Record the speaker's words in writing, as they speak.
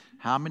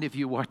How many of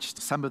you watched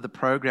some of the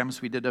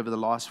programs we did over the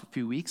last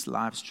few weeks,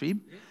 live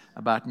stream,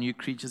 about new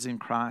creatures in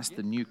Christ,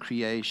 the new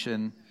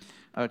creation?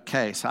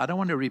 Okay, so I don't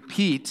want to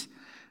repeat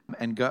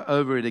and go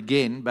over it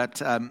again,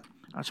 but I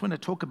just want to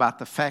talk about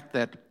the fact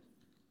that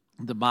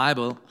the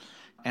Bible,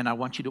 and I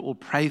want you to all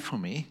pray for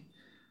me,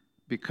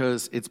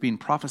 because it's been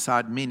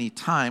prophesied many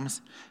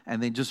times,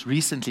 and then just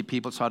recently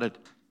people started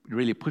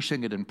really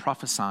pushing it and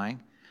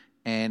prophesying,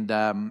 and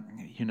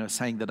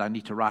saying that I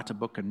need to write a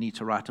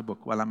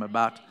book. Well, I'm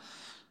about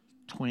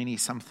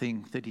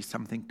 20-something,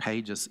 30-something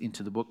pages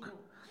into the book.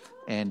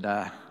 And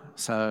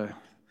so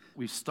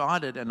we've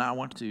started, and I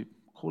want to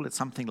call it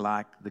something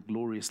like the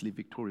Gloriously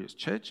Victorious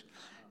Church.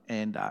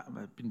 And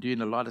I've been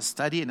doing a lot of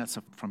study, and it's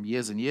from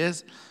years and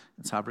years.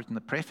 And so I've written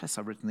the preface,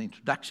 I've written the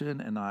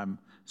introduction, and I'm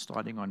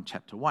starting on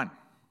chapter 1.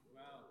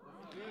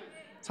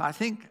 So I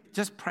think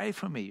just pray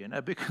for me,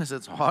 because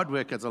it's hard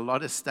work, it's a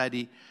lot of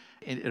study.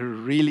 It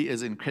really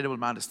is an incredible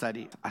amount of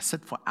study. I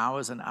sit for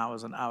hours and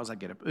hours and hours. I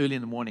get up early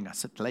in the morning. I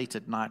sit late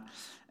at night,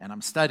 and I'm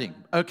studying.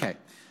 Okay,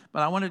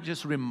 but I want to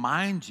just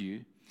remind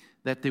you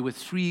that there were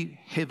 3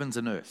 heavens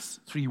and earths,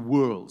 3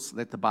 worlds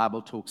that the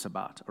Bible talks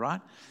about, all right?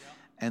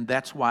 Yeah. And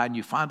that's why, and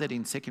you find that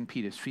in 2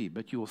 Peter 3,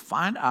 but you will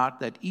find out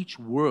that each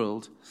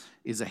world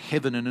is a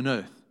heaven and an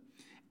earth.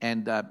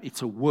 And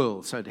it's a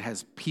world, so it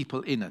has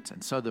people in it.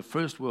 And so the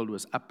first world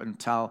was up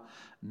until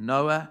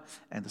Noah,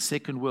 and the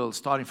second world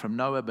starting from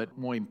Noah, but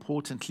more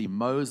importantly,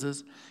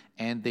 Moses.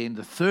 And then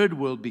the third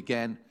world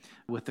began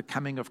with the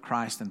coming of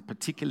Christ, and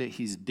particularly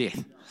his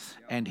death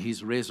and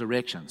his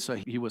resurrection. So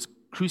he was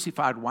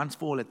crucified once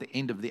for all at the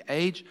end of the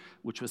age,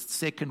 which was the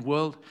second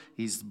world.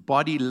 His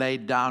body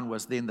laid down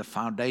was then the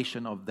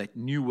foundation of that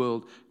new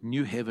world,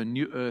 new heaven,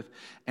 new earth.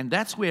 And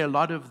that's where a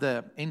lot of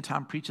the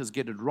end-time preachers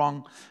get it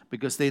wrong,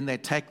 because then they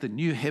take the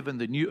new heaven,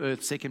 the new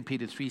earth, 2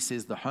 Peter 3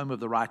 says, the home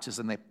of the righteous,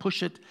 and they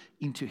push it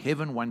into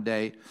heaven one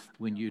day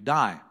when you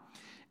die.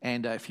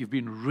 And if you've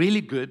been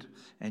really good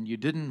and you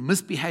didn't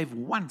misbehave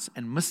once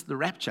and miss the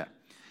rapture,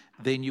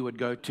 then you would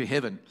go to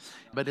heaven.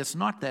 But it's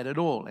not that at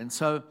all. And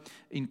so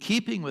in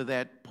keeping with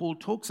that, Paul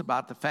talks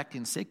about the fact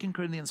in 2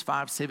 Corinthians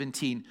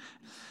 5:17,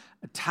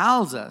 it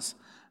tells us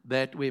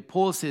that where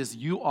Paul says,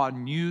 you are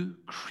new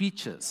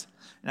creatures.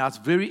 Now, it's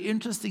very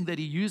interesting that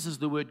he uses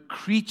the word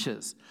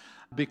creatures,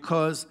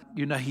 because,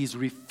 he's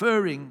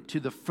referring to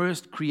the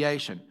first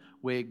creation,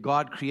 where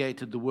God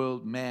created the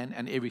world, man,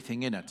 and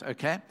everything in it,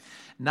 okay?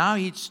 Now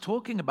he's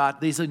talking about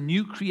there's a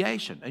new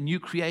creation, a new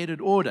created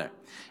order.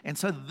 And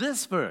so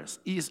this verse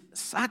is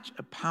such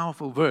a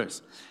powerful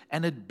verse,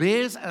 and it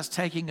bears us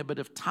taking a bit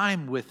of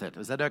time with it.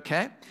 Is that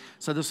okay?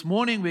 So this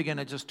morning we're going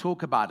to just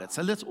talk about it.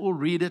 So let's all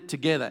read it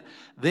together.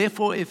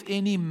 Therefore, if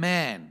any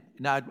man,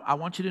 now I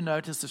want you to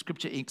notice the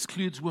scripture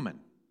excludes women.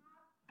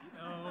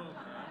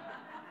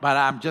 But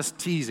I'm just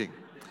teasing.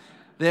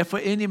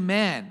 Therefore, any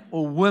man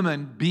or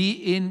woman be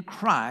in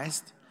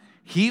Christ,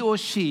 he or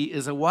she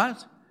is a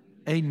what?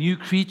 A new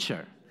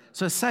creature.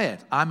 So say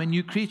it. I'm a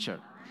new creature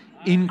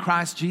in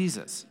Christ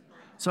Jesus.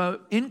 So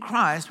in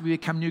Christ, we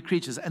become new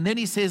creatures. And then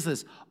he says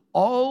this,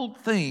 all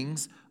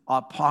things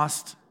are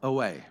passed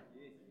away.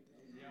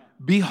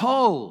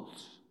 Behold.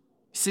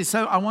 See,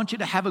 so I want you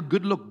to have a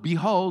good look.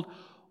 Behold,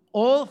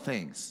 all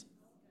things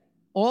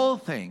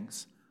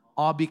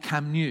are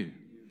become new.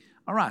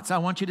 All right, so I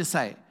want you to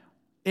say,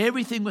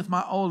 everything with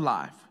my old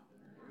life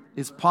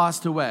is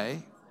passed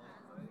away.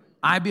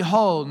 I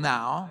behold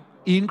now,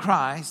 in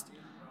Christ,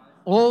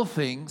 all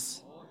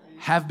things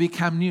have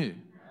become new,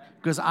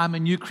 because I'm a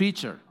new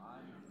creature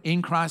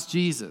in Christ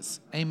Jesus.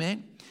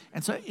 Amen?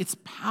 And so it's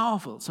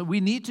powerful. So we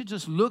need to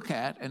just look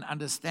at and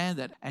understand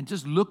that, and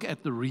just look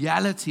at the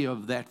reality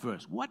of that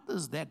verse. What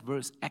does that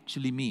verse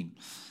actually mean?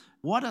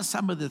 What are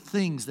some of the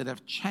things that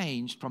have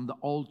changed from the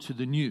old to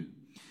the new?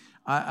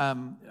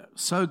 I'm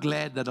so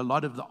glad that a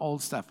lot of the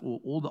old stuff, or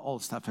all the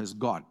old stuff, has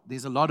gone.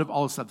 There's a lot of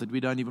old stuff that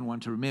we don't even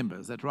want to remember.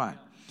 Is that right?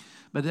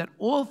 But that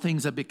all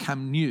things have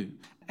become new.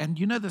 And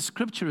the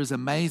scripture is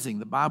amazing.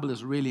 The Bible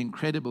is really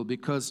incredible,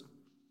 because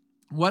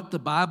what the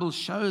Bible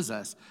shows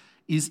us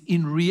is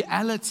in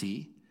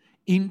reality,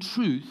 in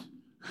truth,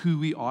 who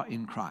we are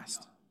in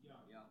Christ.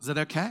 Is that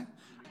okay?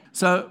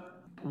 So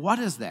what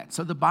is that?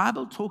 So the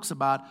Bible talks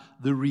about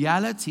the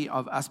reality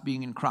of us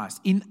being in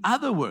Christ. In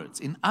other words,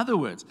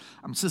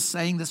 I'm just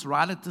saying this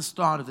right at the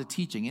start of the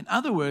teaching. In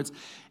other words,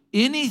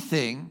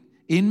 anything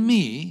in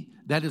me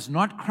that is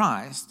not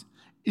Christ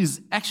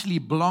is actually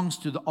belongs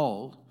to the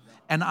old,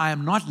 and I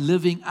am not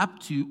living up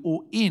to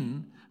or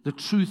in the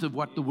truth of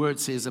what the Word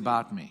says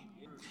about me.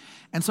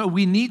 And so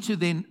we need to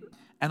then,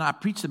 and I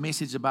preached a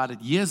message about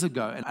it years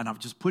ago, and I'm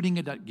just putting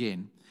it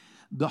again.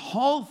 The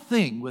whole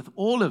thing with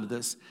all of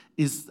this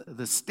is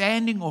the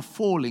standing or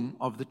falling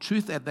of the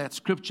truth of that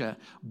scripture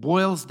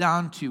boils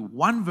down to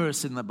one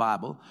verse in the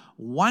Bible,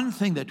 one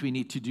thing that we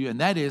need to do, and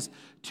that is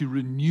to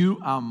renew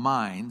our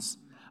minds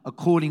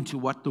according to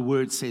what the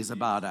Word says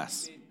about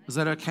us. Is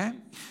that okay?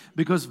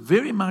 Because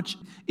very much,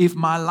 if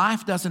my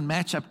life doesn't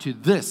match up to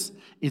this,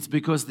 it's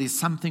because there's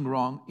something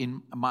wrong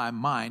in my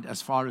mind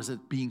as far as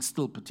it being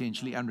still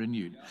potentially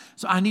unrenewed.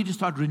 So I need to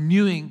start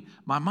renewing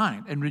my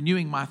mind and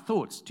renewing my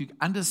thoughts to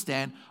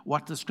understand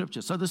what the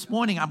Scripture. So this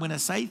morning I'm going to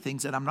say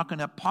things that I'm not going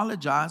to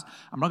apologize.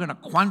 I'm not going to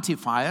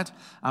quantify it.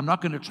 I'm not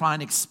going to try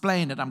and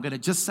explain it. I'm going to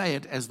just say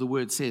it as the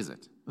Word says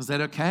it. Is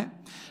that okay?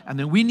 And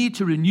then we need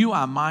to renew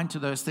our mind to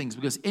those things,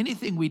 because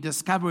anything we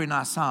discover in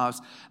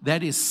ourselves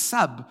that is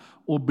sub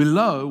or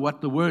below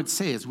what the Word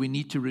says, we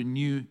need to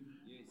renew.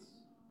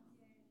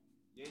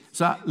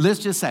 So let's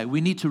just say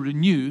we need to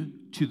renew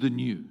to the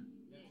new.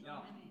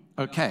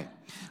 Okay.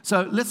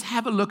 So let's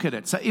have a look at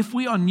it. So if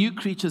we are new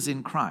creatures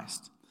in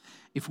Christ,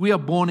 if we are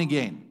born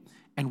again,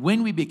 and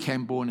when we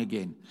became born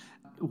again,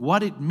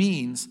 what it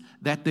means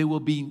that there will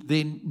be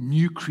then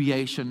new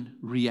creation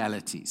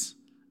realities.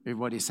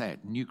 Everybody say it,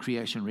 new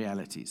creation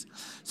realities.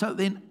 So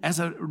then as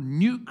a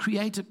new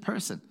created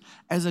person,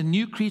 as a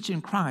new creature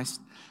in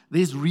Christ,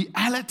 there's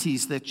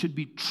realities that should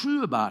be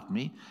true about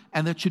me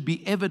and that should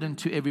be evident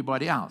to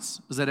everybody else.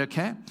 Is that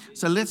okay?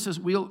 So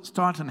we'll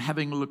start on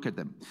having a look at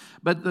them.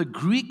 But the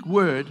Greek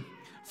word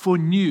for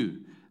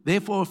new,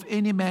 therefore if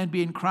any man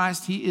be in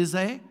Christ, he is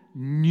a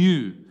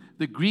new.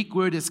 The Greek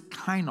word is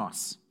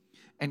kainos.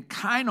 And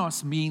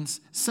kainos means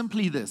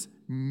simply this,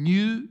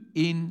 new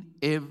in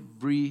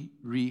every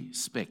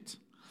respect.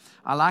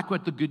 I like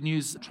what the Good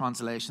News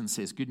translation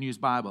says, Good News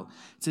Bible.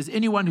 It says,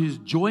 anyone who's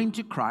joined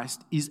to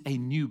Christ is a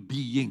new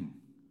being.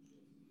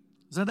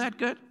 Isn't that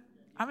good?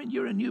 I mean,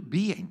 you're a new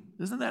being.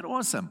 Isn't that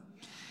awesome?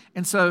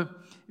 And so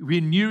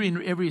we're new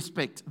in every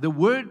respect. The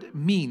word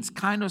means,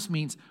 kainos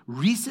means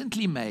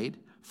recently made,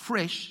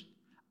 fresh,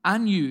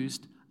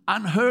 unused,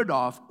 unheard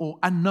of, or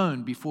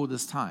unknown before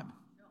this time.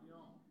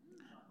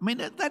 I mean,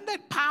 isn't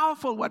that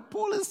powerful what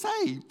Paul is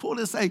saying? Paul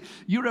is saying,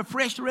 you're a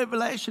fresh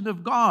revelation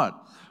of God.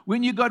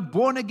 When you got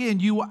born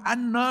again, you were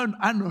unknown,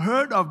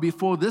 unheard of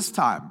before this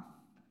time.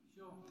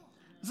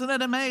 Isn't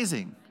that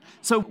amazing?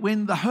 So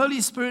when the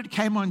Holy Spirit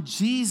came on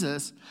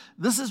Jesus,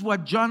 this is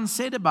what John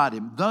said about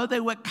him. Though they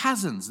were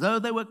cousins, though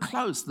they were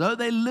close, though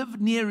they lived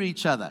near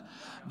each other,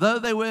 though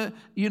they were,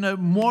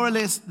 more or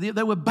less, they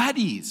were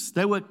buddies.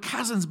 They were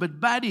cousins, but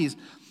buddies.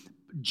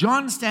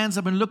 John stands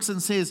up and looks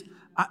and says,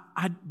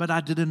 but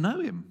I didn't know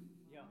him.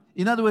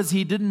 In other words,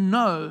 he didn't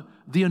know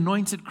the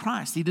anointed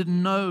Christ. He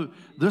didn't know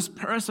this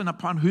person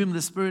upon whom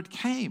the Spirit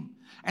came.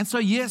 And so,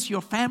 yes,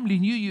 your family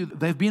knew you.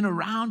 They've been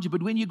around you.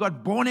 But when you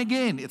got born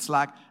again, it's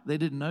like they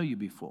didn't know you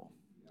before.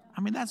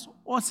 I mean, that's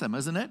awesome,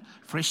 isn't it?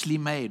 Freshly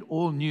made,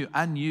 all new,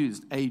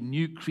 unused, a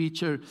new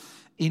creature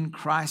in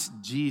Christ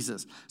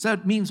Jesus. So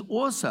it means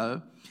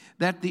also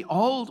that the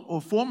old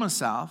or former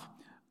self,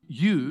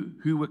 you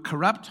who were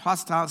corrupt,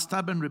 hostile,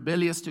 stubborn,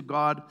 rebellious to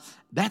God,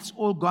 that's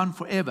all gone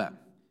forever,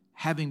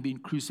 having been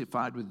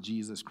crucified with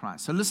Jesus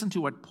Christ. So listen to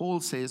what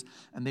Paul says,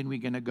 and then we're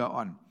going to go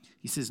on.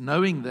 He says,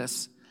 knowing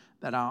this,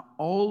 that our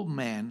old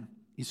man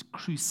is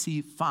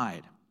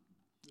crucified.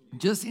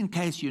 Just in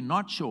case you're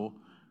not sure,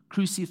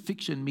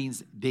 crucifixion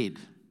means dead.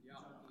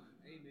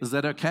 Is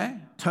that okay?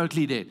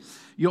 Totally dead.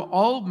 Your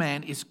old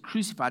man is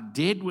crucified,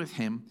 dead with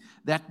him,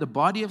 that the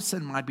body of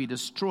sin might be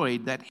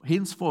destroyed, that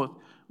henceforth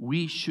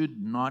we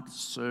should not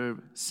serve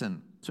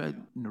sin. So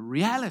in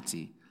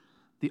reality,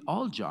 the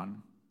old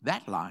John,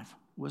 that life,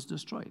 was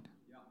destroyed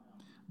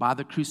by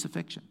the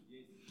crucifixion.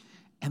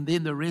 And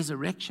then the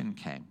resurrection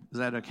came. Is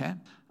that okay?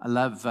 I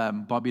love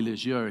Bobby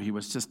Lejeune. He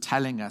was just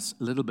telling us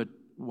a little bit,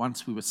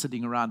 once we were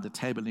sitting around the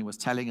table, and he was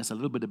telling us a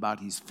little bit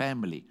about his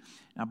family.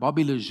 Now,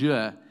 Bobby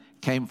Lejeune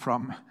came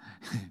from,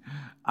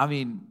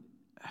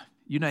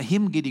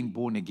 him getting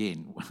born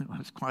again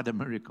was quite a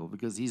miracle,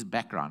 because his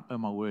background, oh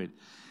my word,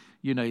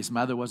 his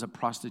mother was a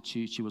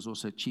prostitute. She was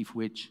also a chief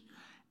witch.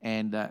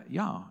 And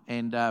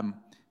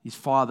his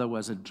father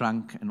was a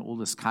drunk and all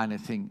this kind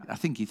of thing. I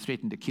think he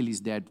threatened to kill his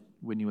dad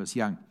when he was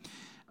young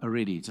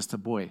already, just a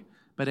boy.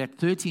 But at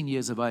 13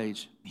 years of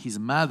age, his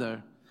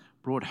mother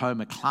brought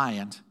home a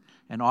client,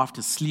 and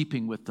after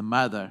sleeping with the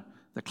mother,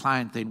 the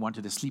client then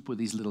wanted to sleep with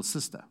his little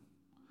sister.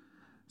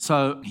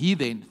 So he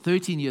then,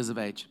 13 years of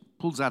age,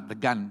 pulls out the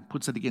gun,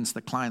 puts it against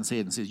the client's head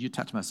and says, you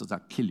touch my sister,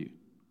 I'll kill you.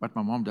 What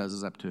my mom does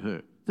is up to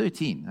her.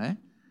 13, eh?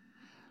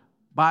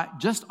 But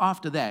just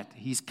after that,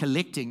 he's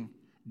collecting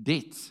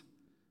debts,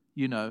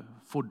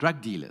 for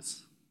drug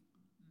dealers.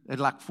 At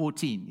like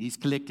 14, he's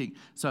collecting.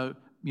 So,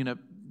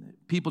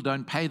 people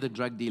don't pay the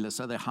drug dealers,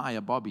 so they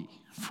hire Bobby,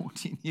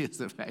 14 years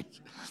of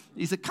age.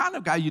 He's the kind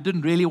of guy you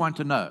didn't really want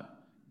to know,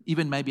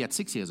 even maybe at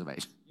 6 years of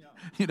age.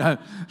 The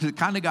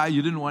kind of guy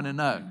you didn't want to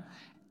know.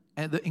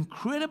 And the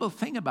incredible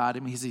thing about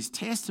him is his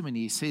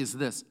testimony. He says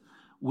this: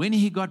 when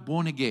he got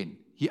born again,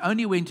 he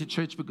only went to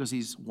church because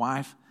his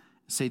wife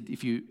said,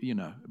 if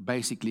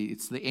basically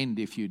it's the end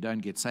if you don't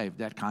get saved,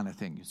 that kind of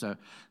thing. So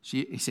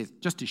he said,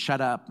 just to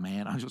shut up,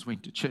 man, I just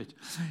went to church.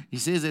 He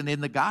says, and then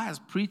the guy is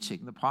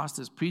preaching, the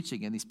pastor's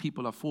preaching, and these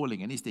people are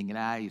falling, and he's thinking,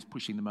 he's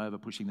pushing them over.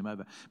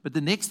 But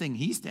the next thing,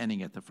 he's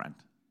standing at the front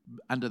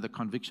under the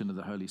conviction of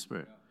the Holy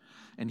Spirit.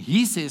 And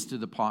he says to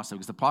the pastor,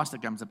 because the pastor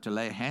comes up to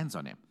lay hands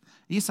on him.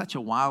 He's such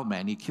a wild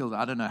man. He killed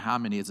I don't know how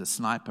many as a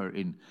sniper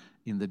in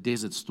the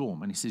Desert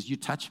Storm. And he says, you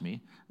touch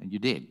me and you're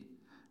dead.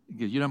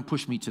 You don't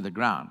push me to the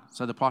ground.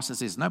 So the pastor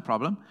says, no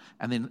problem.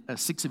 And then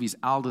 6 of his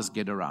elders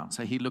get around.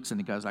 So he looks and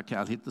he goes, okay,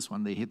 I'll hit this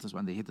one, they hit this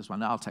one, they hit this one.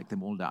 Now I'll take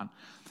them all down.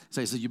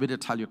 So he says, you better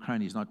tell your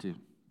cronies not to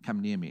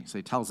come near me. So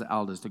he tells the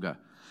elders to go.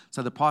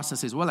 So the pastor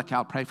says, well, okay,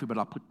 I'll pray for you, but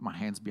I'll put my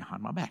hands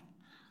behind my back.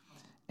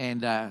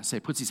 And so he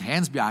puts his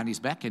hands behind his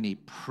back and he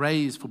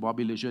prays for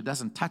Bobby Lejeune.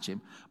 Doesn't touch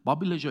him.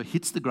 Bobby Lejeune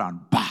hits the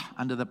ground,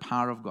 under the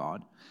power of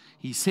God.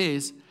 He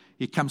says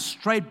he comes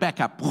straight back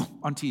up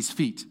onto his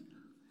feet.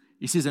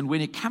 He says, and when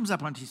he comes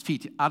up onto his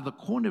feet, out of the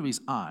corner of his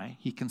eye,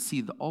 he can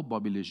see the old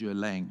Bobby Lejeune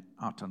laying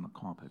out on the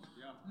carpet,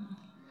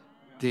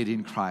 dead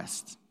in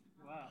Christ.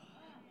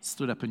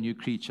 Stood up a new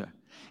creature.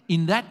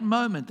 In that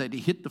moment that he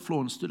hit the floor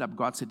and stood up,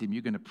 God said to him,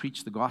 you're going to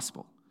preach the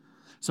gospel.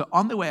 So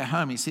on the way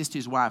home, he says to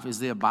his wife, is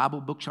there a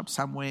Bible bookshop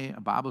somewhere, a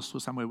Bible store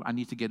somewhere? I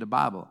need to get a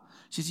Bible.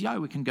 She says, yeah,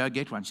 we can go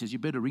get one. She says, you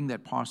better ring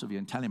that pastor of you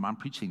and tell him I'm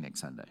preaching next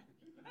Sunday.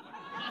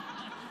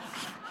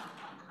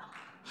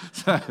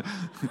 So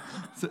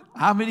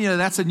how many know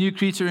that's a new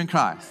creature in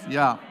Christ?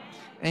 Yeah.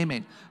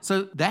 Amen.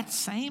 So that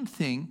same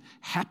thing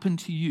happened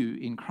to you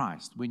in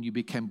Christ when you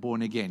became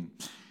born again.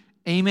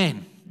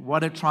 Amen.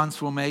 What a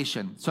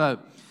transformation. So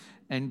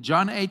in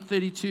John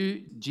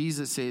 8:32,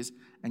 Jesus says,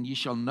 and ye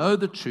shall know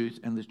the truth,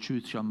 and the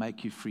truth shall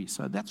make you free.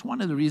 So that's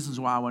one of the reasons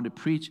why I want to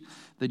preach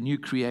the new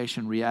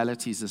creation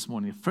realities this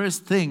morning.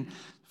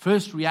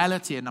 First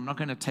reality, and I'm not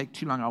going to take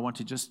too long. I want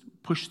to just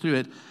push through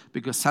it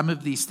because some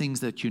of these things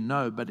that you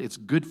know, but it's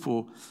good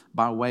for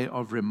by way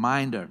of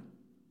reminder.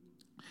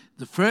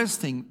 The first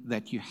thing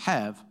that you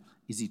have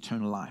is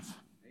eternal life.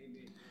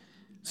 Amen.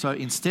 So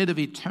instead of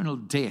eternal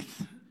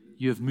death,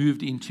 you have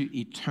moved into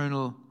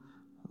eternal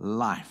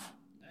life.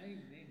 Amen.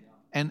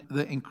 And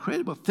the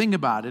incredible thing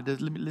about it is,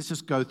 let's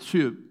just go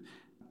through.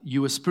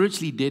 You were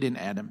spiritually dead in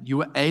Adam. You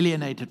were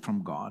alienated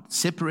from God,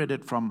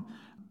 separated from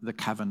the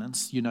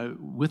covenants,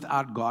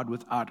 without God,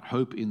 without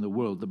hope in the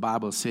world, the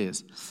Bible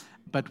says.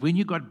 But when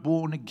you got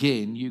born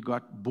again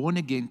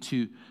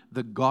to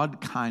the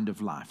God kind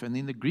of life. And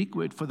then the Greek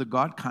word for the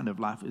God kind of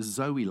life is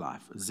Zoe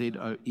life,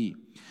 Z-O-E.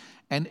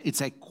 And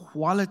it's a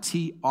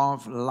quality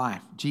of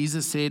life.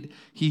 Jesus said,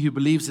 he who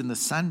believes in the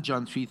Son,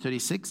 John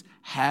 3:36,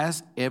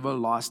 has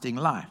everlasting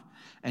life.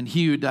 And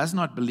he who does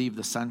not believe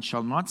the Son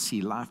shall not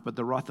see life, but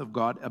the wrath of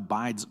God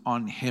abides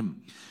on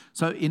him.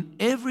 So in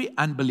every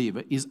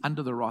unbeliever is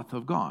under the wrath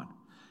of God.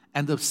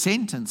 And the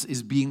sentence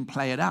is being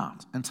played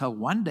out until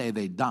one day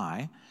they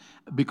die,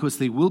 because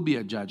there will be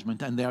a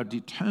judgment and they are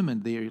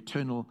determined their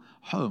eternal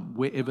home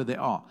wherever they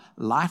are.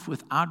 Life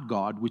without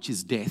God, which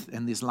is death,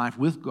 and there's life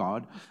with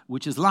God,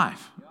 which is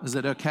life. Is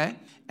that okay?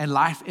 And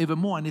life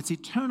evermore, and it's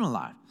eternal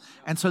life.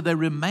 And so they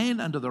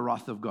remain under the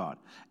wrath of God.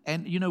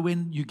 And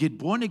when you get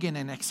born again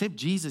and accept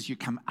Jesus, you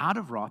come out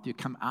of wrath, you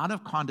come out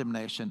of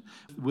condemnation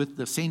with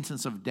the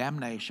sentence of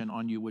damnation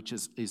on you, which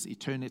is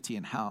eternity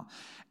in hell.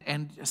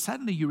 And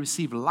suddenly you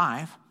receive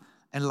life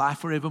and life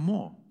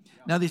forevermore.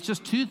 Now, there's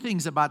just two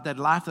things about that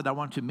life that I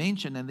want to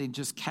mention and then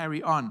just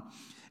carry on.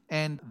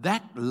 And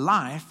that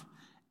life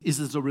is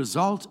as a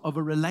result of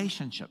a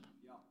relationship.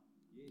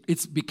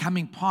 It's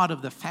becoming part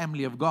of the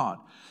family of God.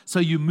 So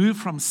you move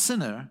from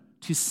sinner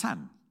to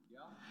son.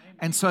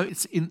 And so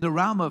it's in the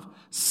realm of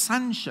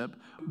sonship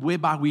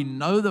whereby we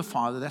know the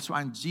Father. That's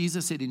why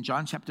Jesus said in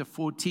John chapter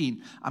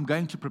 14, I'm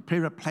going to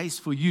prepare a place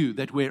for you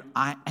that where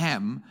I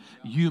am,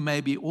 you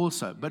may be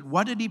also. But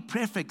what did he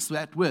prefix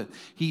that with?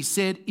 He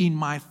said, in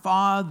my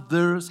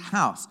Father's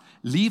house.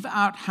 Leave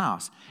out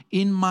house.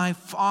 In my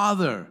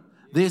Father,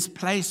 there's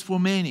place for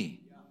many.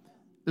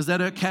 Is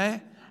that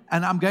okay?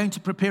 And I'm going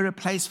to prepare a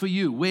place for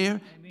you. Where?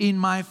 In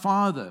my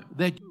Father.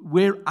 That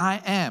where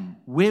I am.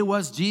 Where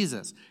was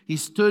Jesus? He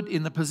stood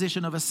in the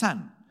position of a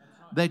son.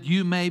 That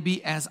you may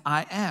be as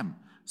I am.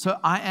 So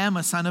I am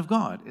a son of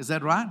God. Is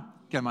that right?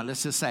 Come on,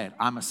 let's just say it.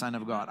 I'm a son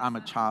of God. I'm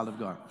a child of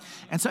God.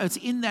 And so it's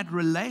in that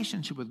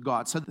relationship with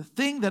God. So the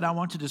thing that I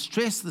wanted to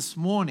stress this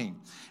morning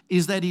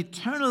is that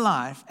eternal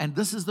life, and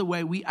this is the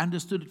way we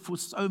understood it for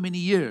so many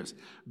years,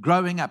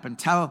 growing up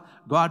until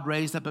God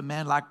raised up a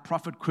man like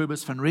Prophet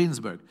Kobus van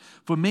Rensburg.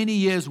 For many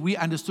years, we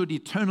understood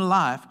eternal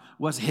life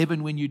was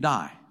heaven when you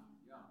die,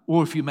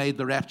 or if you made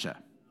the rapture.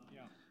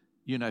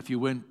 If you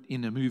weren't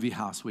in a movie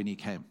house when he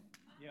came.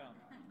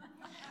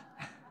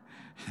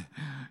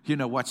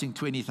 Watching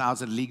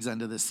 20,000 Leagues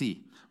Under the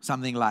Sea,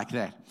 something like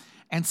that.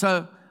 And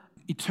so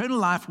eternal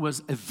life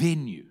was a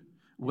venue,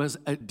 was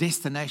a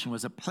destination,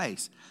 was a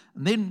place.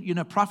 And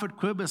then, Prophet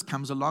Kobus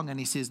comes along and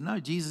he says, no,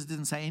 Jesus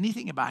didn't say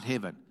anything about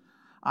heaven.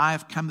 I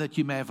have come that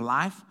you may have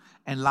life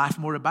and life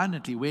more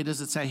abundantly. Where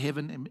does it say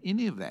heaven in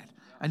any of that?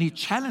 And he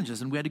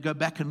challenges, and we had to go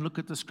back and look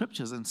at the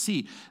scriptures and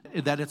see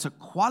that it's a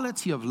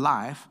quality of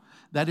life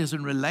that is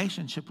in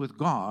relationship with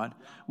God,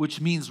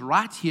 which means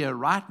right here,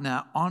 right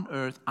now, on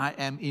earth, I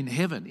am in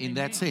heaven in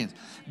that sense,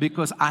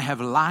 because I have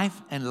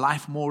life and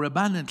life more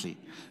abundantly.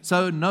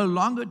 So no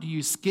longer do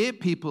you scare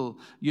people,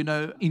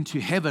 into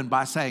heaven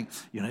by saying,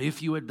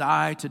 if you would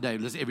die today,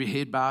 let's every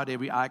head bowed,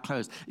 every eye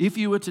closed. If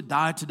you were to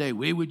die today,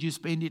 where would you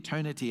spend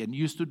eternity? And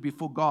you stood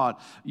before God,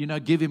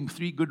 give him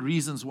 3 good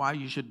reasons why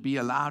you should be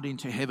allowed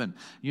into heaven,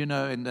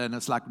 and then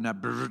it's like, no,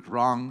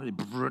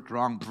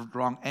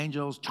 wrong,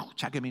 angels,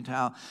 chuck him into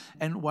hell.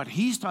 And what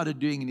he started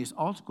doing in his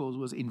articles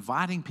was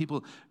inviting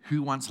people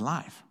who wants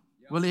life.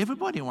 Well,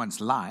 everybody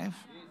wants life.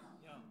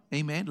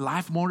 Amen.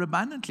 Life more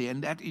abundantly.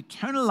 And that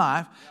eternal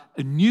life,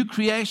 a new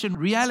creation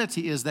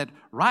reality is that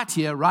right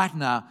here, right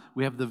now,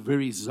 we have the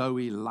very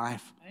Zoe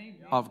life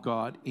of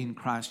God in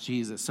Christ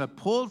Jesus. So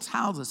Paul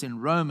tells us in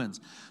Romans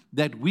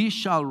that we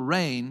shall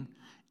reign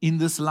in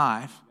this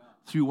life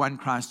through one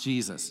Christ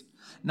Jesus.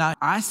 Now,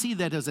 I see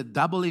that as a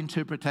double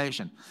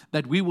interpretation,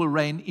 that we will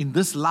reign in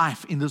this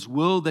life, in this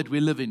world that we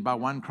live in by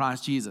one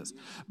Christ Jesus,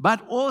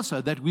 but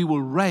also that we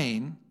will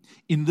reign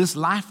in this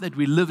life that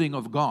we're living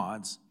of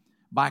God's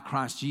by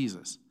Christ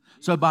Jesus.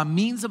 So by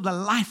means of the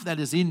life that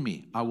is in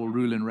me, I will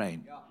rule and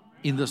reign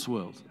in this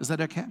world. Is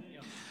that okay?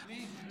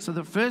 So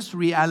the first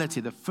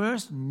reality, the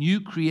first new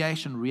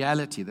creation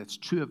reality that's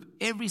true of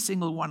every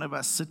single one of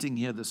us sitting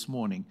here this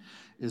morning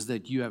is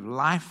that you have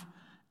life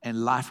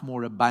and life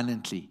more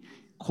abundantly,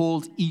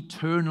 called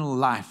eternal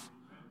life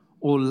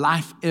or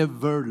life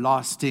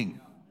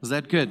everlasting. Is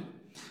that good?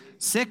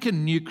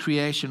 Second new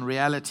creation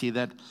reality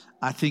that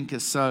I think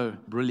is so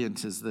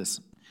brilliant is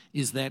this,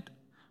 is that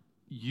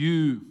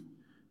you,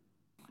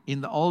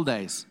 in the old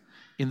days,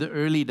 in the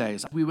early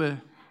days, we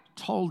were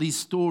told these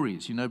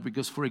stories,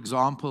 because, for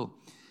example,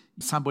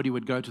 somebody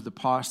would go to the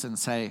pastor and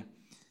say,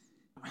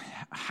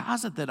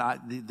 how's it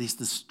that there's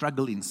this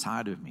struggle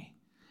inside of me?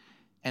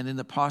 And then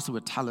the pastor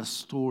would tell a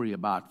story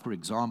about, for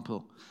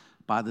example,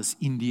 by this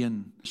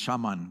Indian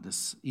shaman,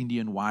 this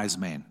Indian wise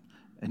man,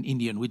 an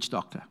Indian witch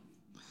doctor.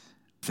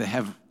 If they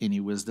have any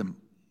wisdom,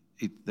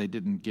 they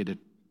didn't get it.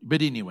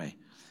 But anyway,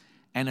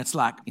 and it's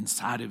like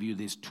inside of you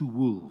there's 2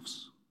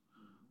 wolves.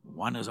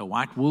 One is a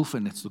white wolf,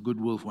 and it's the good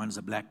wolf. One is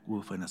a black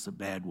wolf, and it's a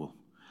bad wolf.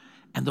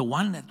 And the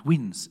one that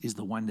wins is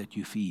the one that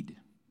you feed.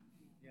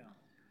 Yeah.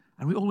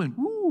 And we all went,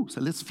 woo,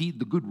 so let's feed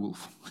the good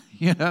wolf.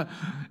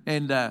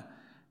 And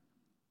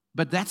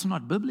but that's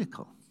not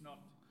biblical.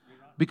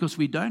 Because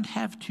we don't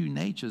have 2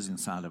 natures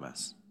inside of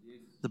us.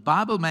 The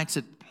Bible makes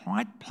it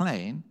quite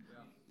plain.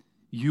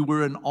 You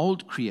were an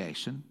old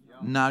creation,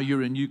 now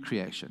you're a new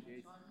creation.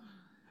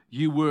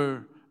 You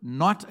were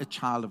not a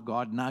child of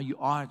God, now you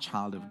are a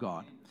child of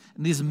God.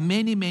 And there's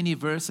many, many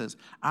verses.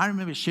 I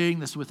remember sharing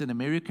this with an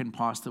American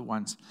pastor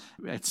once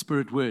at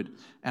Spirit Word.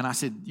 And I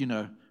said,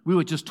 we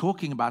were just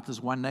talking about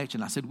this one nature.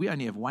 And I said, we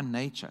only have one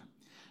nature.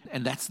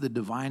 And that's the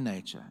divine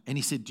nature. And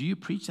he said, do you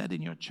preach that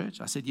in your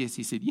church? I said, yes.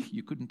 He said, yeah,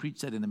 you couldn't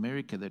preach that in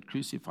America. They'd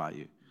crucify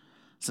you.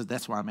 So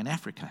that's why I'm in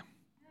Africa.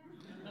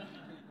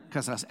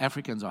 Because us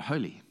Africans are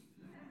holy.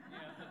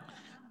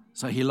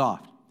 So he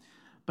laughed.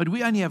 But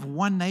we only have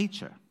one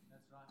nature.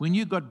 When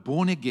you got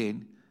born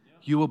again,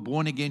 you were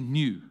born again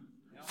new,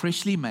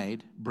 freshly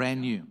made,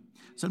 brand new.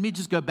 So let me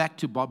just go back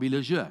to Bobby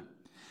Lejeune.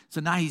 So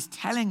now he's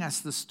telling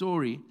us the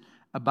story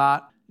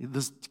about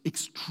this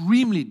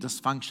extremely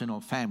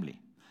dysfunctional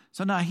family.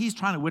 So now he's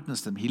trying to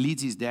witness them. He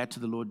leads his dad to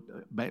the Lord,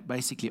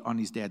 basically on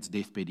his dad's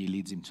deathbed, he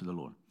leads him to the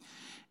Lord.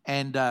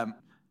 And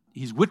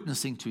he's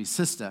witnessing to his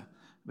sister,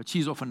 but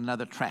she's off on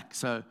another track.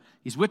 So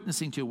he's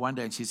witnessing to her one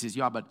day, and she says,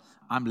 yeah, but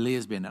I'm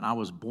lesbian, and I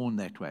was born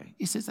that way.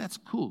 He says, that's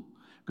cool,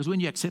 because when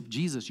you accept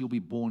Jesus, you'll be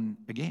born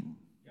again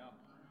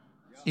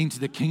into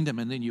the kingdom,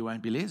 and then you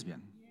won't be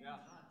lesbian.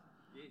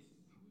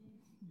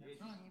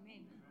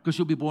 Because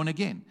you'll be born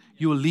again.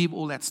 You will leave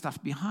all that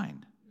stuff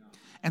behind.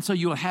 And so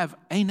you'll have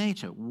a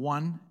nature,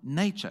 one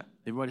nature.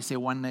 Everybody say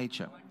one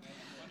nature.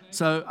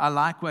 So I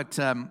like what,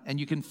 and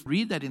you can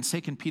read that in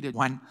 2 Peter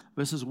 1,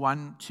 verses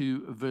 1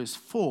 to verse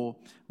 4,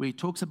 where he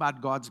talks about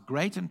God's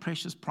great and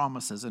precious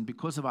promises, and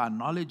because of our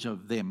knowledge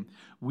of them,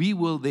 we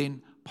will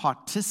then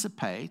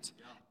participate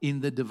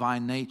in the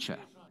divine nature.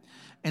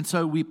 And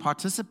so we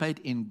participate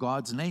in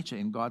God's nature,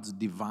 in God's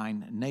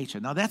divine nature.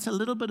 Now that's a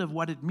little bit of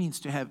what it means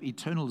to have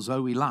eternal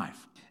Zoe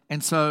life.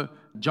 And so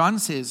John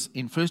says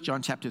in 1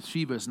 John chapter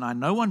 3, verse 9,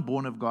 no one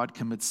born of God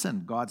commits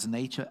sin. God's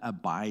nature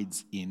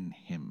abides in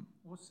him.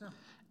 Awesome.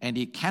 And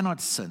he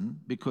cannot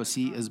sin because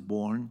he is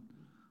born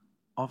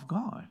of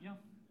God. Yeah.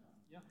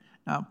 Yeah.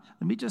 Now,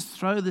 let me just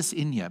throw this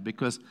in here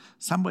because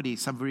some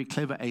very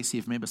clever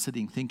ACF member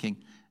sitting thinking,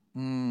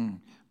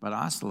 but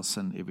I still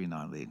sin every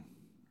now and then,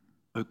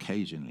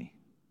 occasionally,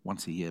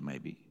 once a year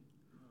maybe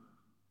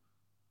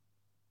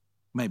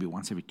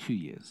once every 2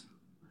 years.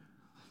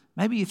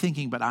 Maybe you're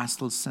thinking, but I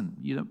still sin.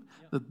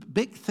 The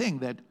big thing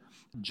that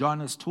John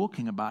is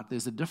talking about,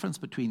 there's a difference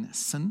between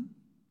sin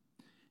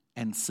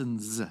and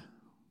sins.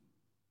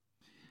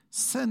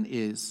 Sin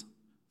is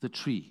the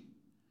tree.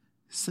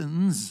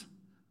 Sins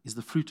is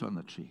the fruit on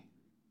the tree.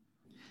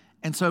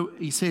 And so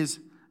he says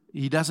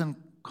he doesn't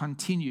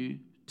continue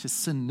to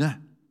sin.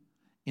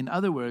 In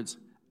other words,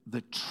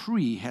 the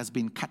tree has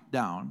been cut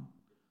down,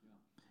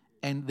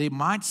 and there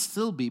might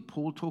still be,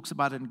 Paul talks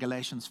about it in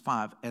Galatians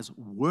 5, as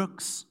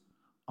works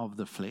of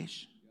the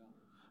flesh,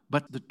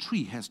 but the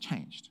tree has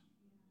changed.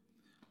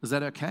 Is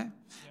that okay?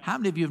 How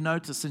many of you have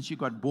noticed since you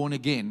got born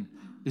again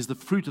is the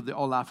fruit of the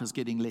old life is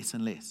getting less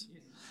and less?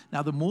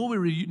 Now, the more we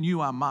renew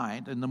our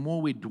mind and the more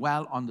we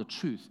dwell on the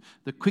truth,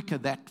 the quicker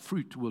that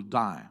fruit will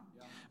die.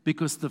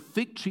 Because the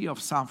fig tree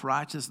of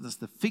self-righteousness,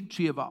 the fig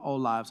tree of our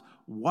old lives,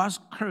 was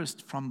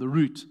cursed from the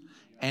root,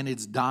 and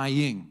it's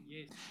dying.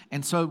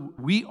 And so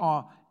we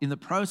are in the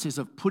process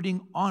of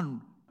putting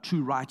on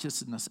true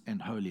righteousness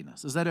and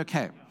holiness. Is that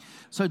okay?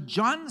 So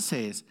John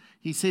says,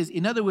 he says,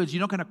 in other words, you're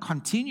not going to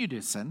continue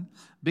to sin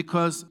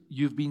because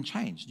you've been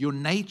changed. Your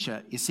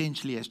nature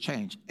essentially has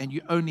changed, and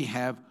you only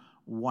have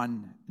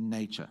one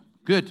nature.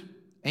 Good.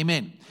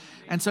 Amen.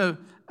 And so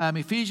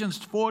Ephesians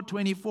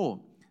 4:24,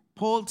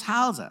 Paul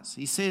tells us,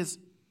 he says,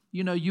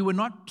 you were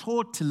not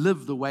taught to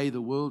live the way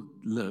the world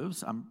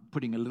lives. I'm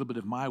putting a little bit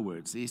of my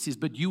words there. He says,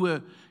 but you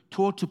were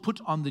taught to put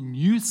on the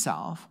new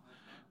self,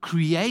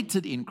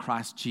 created in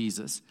Christ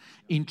Jesus,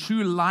 in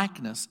true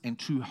likeness and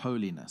true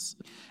holiness.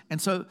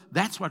 And so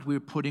that's what we're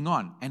putting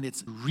on, and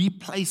it's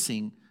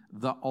replacing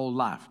the old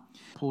life.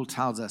 Paul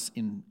tells us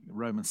in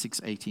Romans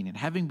 6:18, and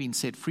having been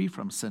set free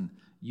from sin,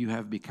 you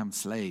have become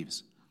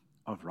slaves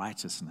of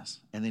righteousness.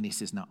 And then he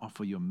says, now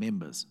offer your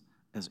members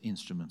as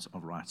instruments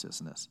of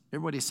righteousness.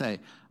 Everybody say,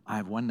 I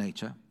have one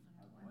nature.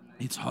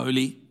 It's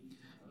holy,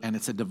 and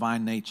it's a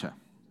divine nature.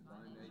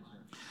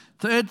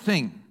 Third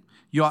thing,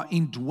 you are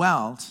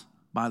indwelt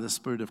by the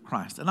Spirit of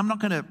Christ. And I'm not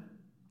going to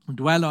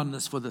dwell on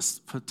this for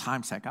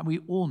time's sake. We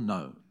all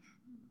know.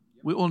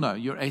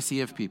 You're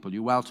ACF people.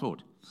 You're well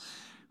taught.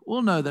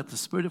 All know that the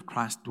Spirit of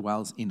Christ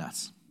dwells in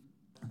us.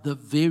 The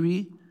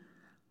very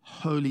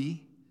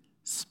Holy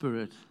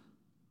Spirit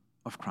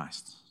of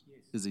Christ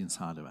is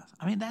inside of us.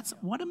 I mean,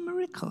 what a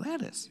miracle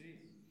that is.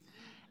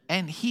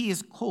 And He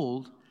is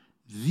called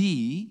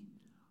the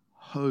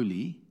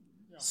Holy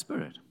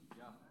Spirit.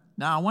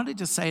 Now, I want to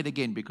just say it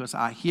again because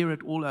I hear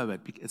it all over.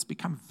 It's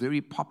become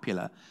very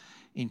popular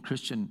in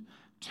Christian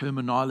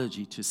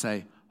terminology to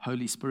say,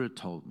 Holy Spirit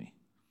told me.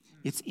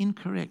 It's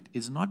incorrect.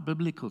 It's not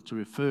biblical to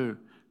refer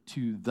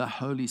to the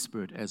Holy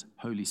Spirit as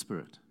Holy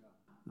Spirit.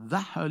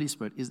 The Holy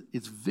Spirit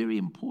it's very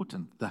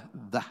important,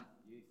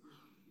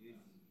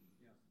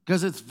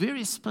 because it's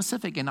very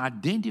specific in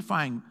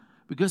identifying,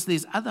 because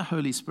there's other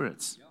Holy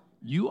Spirits.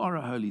 You are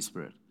a Holy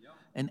Spirit.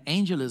 An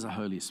angel is a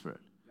Holy Spirit.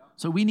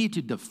 So we need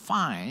to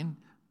define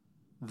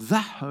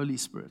the Holy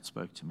Spirit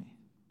spoke to me.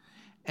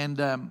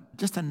 And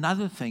just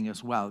another thing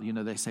as well,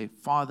 they say,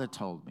 Father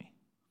told me.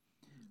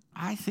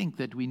 I think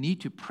that we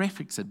need to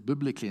prefix it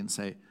biblically and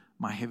say,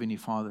 my Heavenly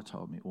Father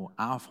told me, or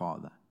our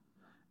Father.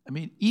 I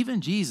mean,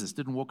 even Jesus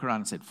didn't walk around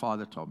and said,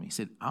 Father told me. He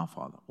said, our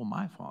Father, or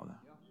my Father,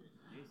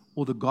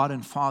 or the God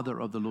and Father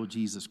of the Lord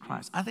Jesus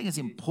Christ. I think it's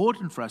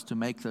important for us to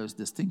make those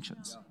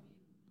distinctions,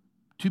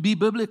 to be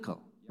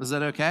biblical. Is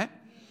that okay?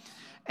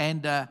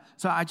 And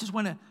so I just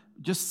want to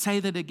just say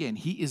that again.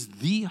 He is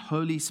the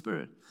Holy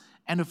Spirit.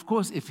 And of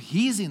course, if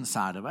He's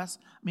inside of us,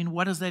 I mean,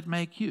 what does that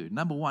make you?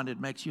 Number one, it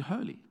makes you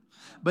holy.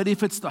 But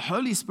if it's the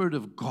Holy Spirit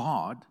of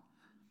God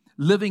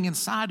living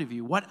inside of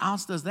you, what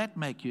else does that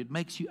make you? It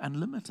makes you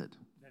unlimited.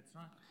 That's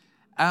right.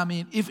 I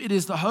mean, if it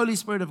is the Holy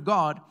Spirit of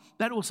God,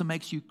 that also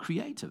makes you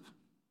creative.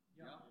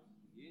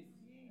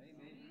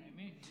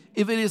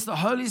 If it is the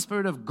Holy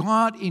Spirit of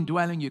God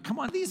indwelling you, come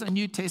on, these are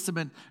New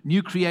Testament,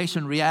 new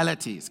creation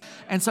realities.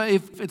 And so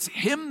if it's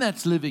Him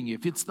that's living you,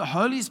 if it's the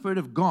Holy Spirit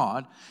of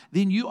God,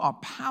 then you are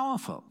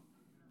powerful.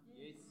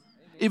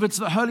 If it's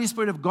the Holy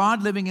Spirit of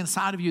God living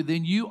inside of you,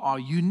 then you are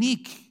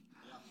unique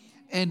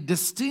and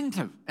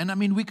distinctive. And I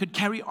mean, we could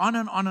carry on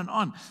and on and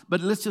on, but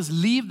let's just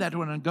leave that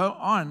one and go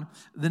on.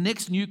 The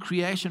next new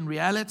creation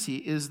reality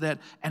is that,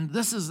 and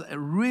this is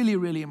really,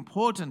 really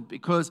important,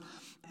 because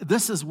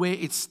this is where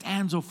it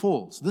stands or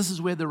falls. This is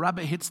where the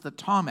rubber hits the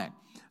tarmac.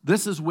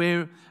 This is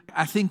where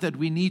I think that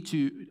we need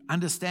to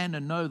understand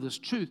and know this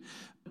truth.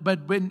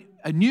 But when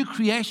a new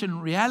creation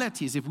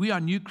reality is, if we are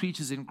new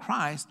creatures in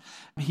Christ,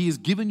 He has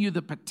given you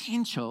the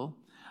potential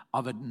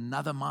of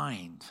another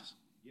mind.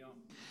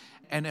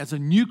 And as a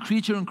new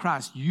creature in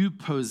Christ, you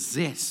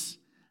possess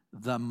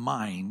the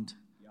mind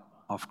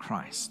of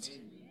Christ.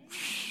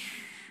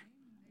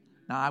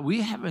 Now,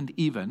 we haven't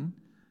even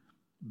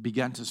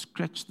begun to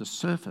scratch the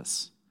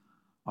surface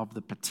of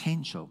the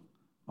potential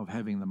of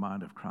having the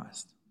mind of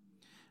Christ.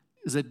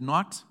 Is it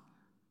not?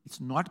 It's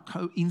not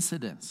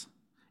coincidence.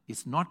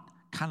 It's not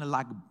kind of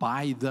like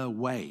by the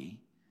way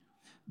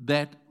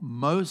that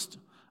most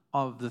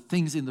of the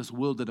things in this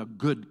world that are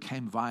good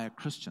came via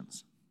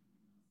Christians.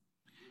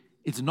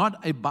 It's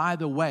not a by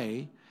the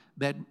way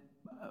that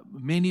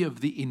many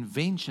of the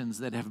inventions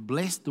that have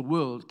blessed the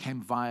world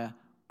came via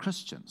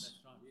Christians.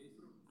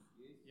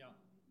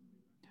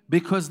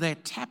 Because they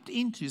tapped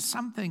into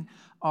something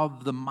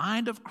of the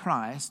mind of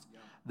Christ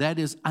that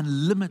is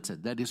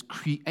unlimited, that is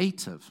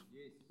creative,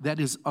 that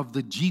is of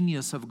the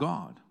genius of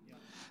God.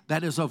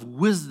 that is of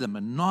wisdom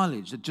and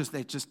knowledge, that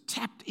they just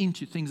tapped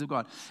into things of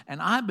God.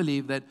 And I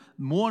believe that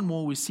more and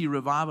more we see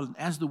revival, and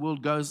as the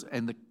world goes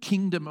and the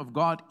kingdom of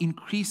God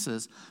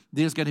increases,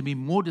 there's going to be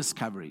more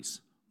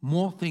discoveries,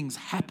 more things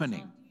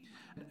happening.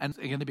 And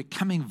they're going to be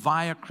coming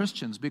via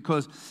Christians,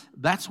 because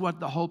that's what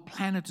the whole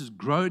planet is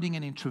groaning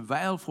and in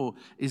travail for,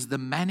 is the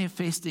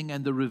manifesting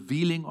and the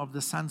revealing of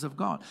the sons of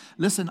God.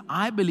 Listen,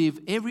 I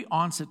believe every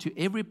answer to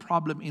every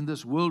problem in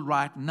this world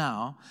right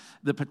now,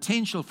 the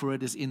potential for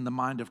it is in the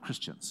mind of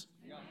Christians.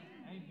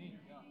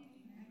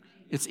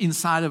 It's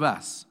inside of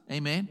us.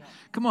 Amen.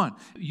 Come on.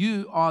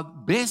 You are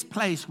best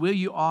placed where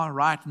you are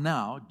right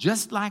now,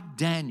 just like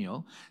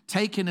Daniel,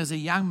 taken as a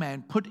young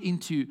man, put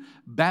into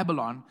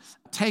Babylon,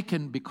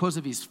 taken because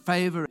of his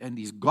favor and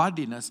his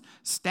godliness,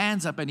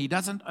 stands up, and he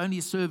doesn't only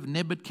serve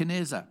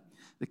Nebuchadnezzar,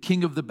 the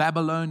king of the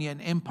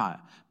Babylonian Empire,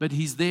 but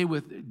he's there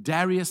with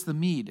Darius the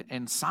Mede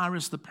and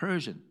Cyrus the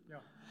Persian.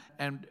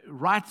 And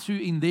right through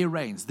in their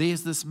reigns,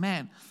 there's this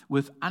man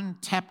with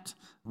untapped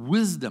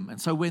wisdom. And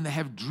so when they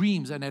have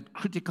dreams and at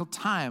critical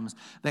times,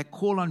 they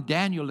call on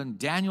Daniel, and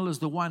Daniel is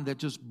the one that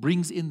just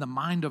brings in the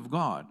mind of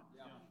God.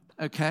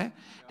 Okay?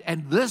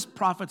 And this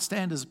prophet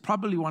stand is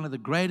probably one of the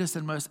greatest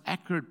and most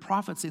accurate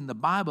prophets in the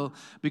Bible,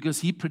 because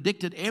he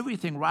predicted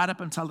everything right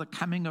up until the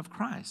coming of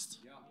Christ.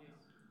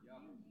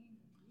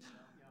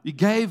 He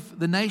gave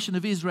the nation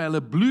of Israel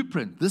a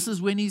blueprint. This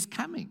is when he's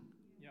coming.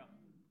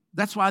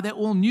 That's why they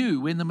all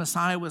knew when the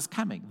Messiah was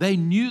coming. They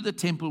knew the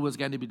temple was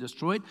going to be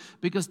destroyed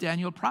because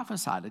Daniel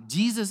prophesied it.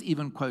 Jesus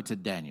even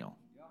quoted Daniel.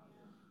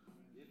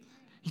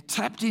 He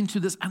tapped into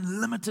this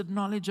unlimited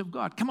knowledge of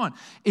God. Come on.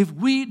 If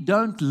we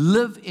don't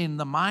live in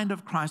the mind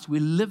of Christ,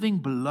 we're living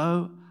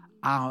below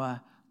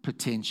our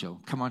potential.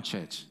 Come on,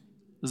 church.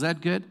 Is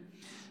that good?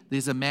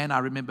 There's a man I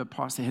remember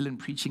Pastor Helen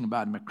preaching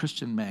about him, a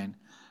Christian man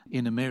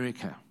in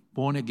America,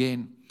 born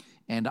again,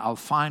 and I'll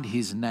find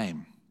his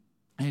name.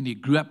 And he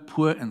grew up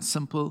poor and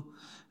simple,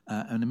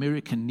 an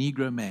American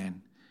Negro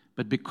man.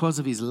 But because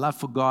of his love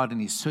for God and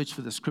his search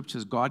for the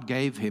Scriptures, God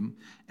gave him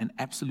an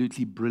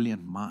absolutely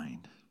brilliant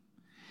mind.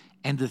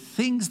 And the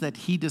things that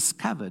he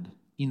discovered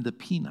in the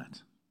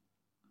peanut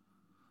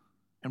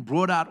and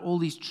brought out all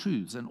these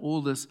truths and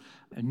all this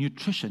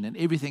nutrition and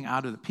everything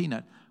out of the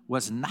peanut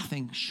was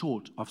nothing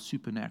short of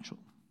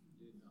supernatural.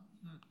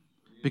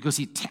 Because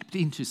he tapped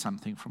into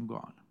something from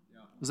God.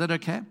 Is that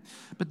okay?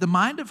 But the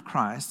mind of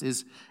Christ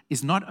is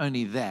not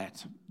only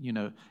that. You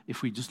know,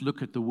 if we just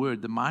look at the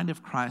word, the mind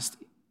of Christ,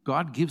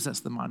 God gives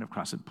us the mind of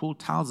Christ. And Paul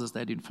tells us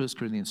that in 1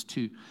 Corinthians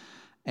 2.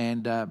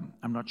 And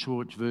I'm not sure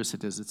which verse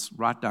it is. It's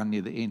right down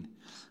near the end,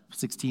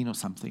 16 or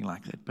something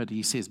like that. But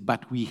he says,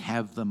 but we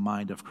have the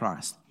mind of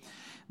Christ.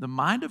 The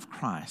mind of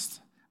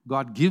Christ,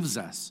 God gives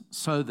us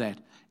so that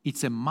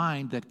it's a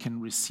mind that can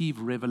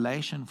receive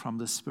revelation from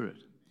the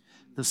Spirit.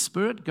 The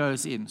Spirit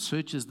goes in,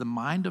 searches the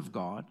mind of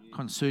God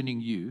concerning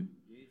you,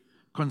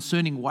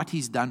 concerning what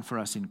He's done for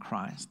us in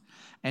Christ,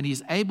 and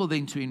He's able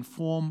then to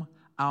inform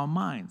our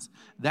minds.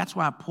 That's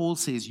why Paul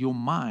says your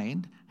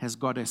mind has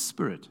got a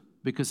spirit,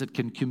 because it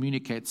can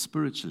communicate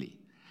spiritually.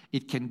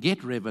 It can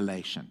get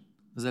revelation.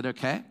 Is that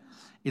okay?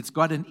 It's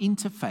got an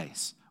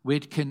interface where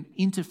it can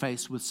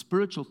interface with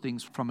spiritual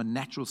things from a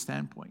natural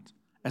standpoint,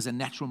 as a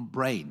natural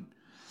brain.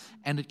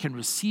 And it can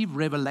receive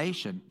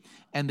revelation,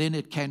 and then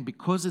it can,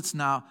 because it's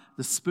now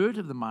the spirit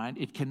of the mind,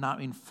 it can now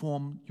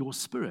inform your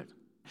spirit.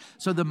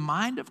 So the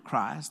mind of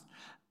Christ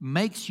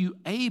makes you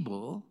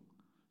able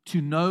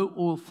to know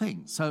all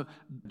things. So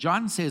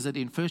John says it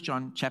in 1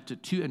 John chapter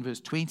 2 and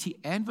verse 20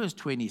 and verse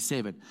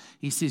 27.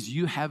 He says,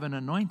 you have an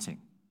anointing.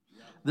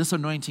 This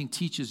anointing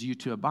teaches you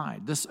to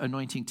abide. This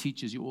anointing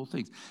teaches you all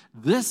things.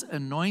 This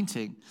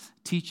anointing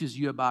teaches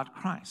you about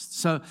Christ.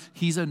 So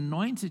He's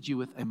anointed you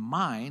with a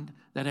mind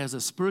that has a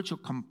spiritual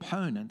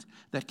component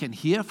that can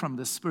hear from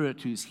the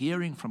Spirit who's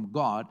hearing from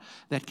God,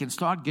 that can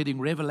start getting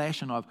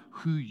revelation of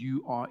who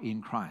you are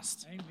in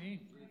Christ.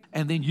 Amen.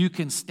 And then you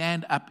can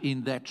stand up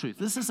in that truth.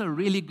 This is a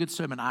really good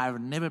sermon.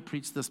 I've never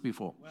preached this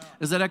before. Wow.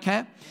 Is that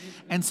okay?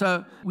 And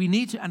so we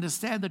need to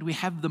understand that we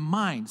have the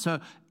mind.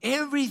 So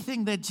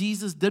everything that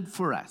Jesus did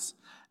for us,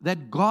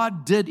 that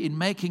God did in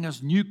making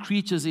us new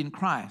creatures in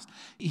Christ,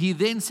 He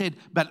then said,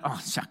 but, oh,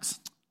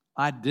 shucks,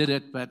 I did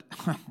it, but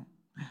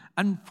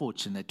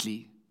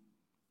unfortunately,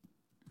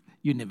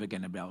 you're never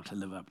going to be able to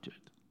live up to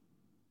it.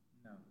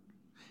 No.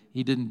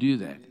 He didn't do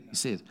that. He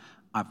says,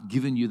 I've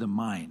given you the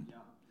mind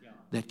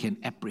that can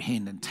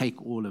apprehend and take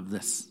all of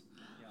this.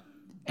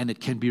 And it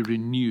can be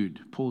renewed.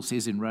 Paul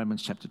says in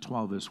Romans chapter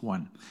 12, verse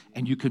 1,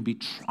 and you can be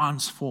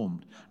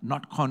transformed,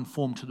 not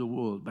conformed to the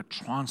world, but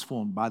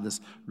transformed by this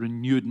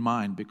renewed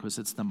mind, because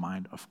it's the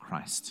mind of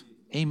Christ.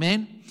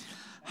 Amen?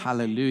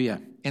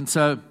 Hallelujah. And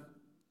so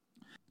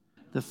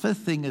the fifth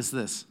thing is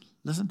this.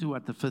 Listen to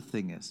what the fifth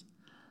thing is.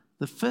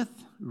 The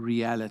fifth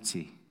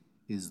reality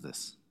is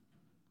this.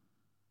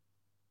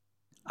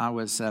 I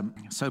was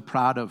so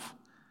proud of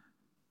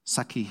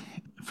Saki,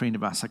 a friend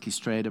of ours, Saki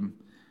Stradum.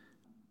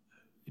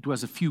 It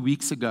was a few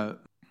weeks ago,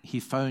 he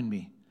phoned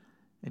me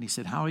and he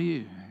said, how are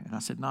you? And I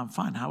said, no, I'm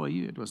fine. How are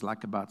you? It was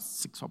like about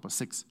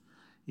 6:06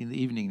 in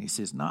the evening. And he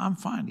says, no, I'm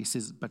fine. He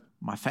says, but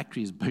my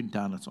factory is burnt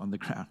down. It's on the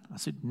ground. I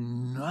said,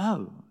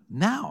 no,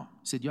 now.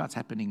 He said, yeah, it's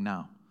happening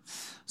now.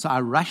 So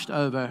I rushed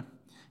over,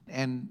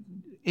 and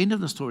end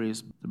of the story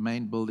is the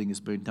main building is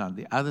burnt down.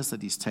 The others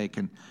that he's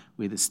taken,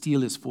 where the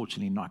steel is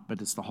fortunately not,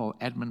 but it's the whole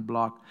admin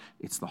block,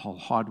 it's the whole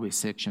hardware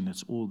section,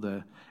 it's all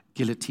the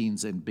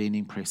guillotines and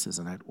bending presses,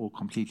 and that all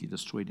completely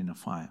destroyed in a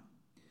fire.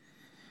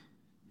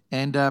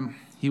 And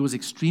he was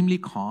extremely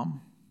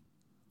calm.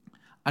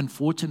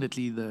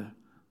 Unfortunately, the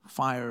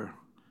fire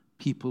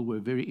people were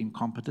very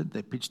incompetent.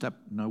 They pitched up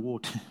no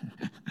water,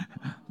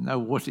 no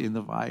water in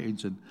the fire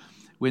engine.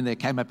 When they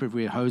came up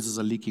everywhere, hoses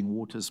are leaking,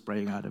 water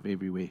spraying out of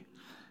everywhere.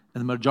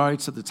 And the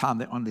majority of the time,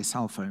 they're on their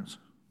cell phones.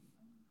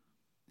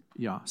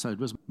 Yeah, so it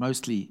was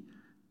mostly,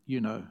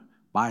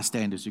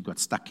 bystanders who got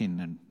stuck in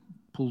and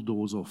pulled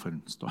doors off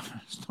and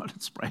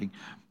started spraying.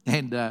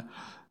 And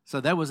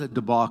so that was a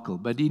debacle.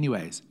 But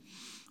anyways,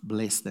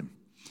 bless them.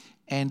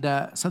 And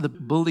so the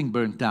building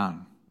burnt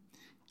down.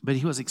 But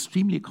he was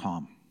extremely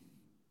calm.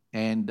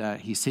 And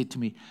he said to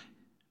me,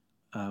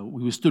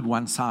 we were stood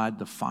one side,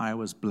 the fire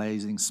was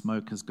blazing,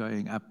 smoke was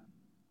going up.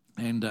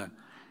 And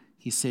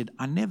he said,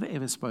 I never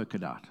ever spoke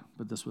it out,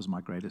 but this was my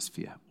greatest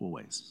fear,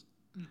 always.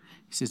 He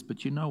says,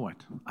 but you know what?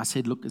 I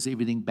said, look, is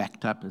everything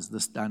backed up? Is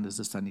this done? Is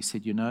this done? He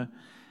said,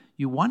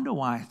 you wonder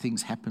why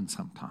things happen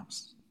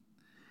sometimes.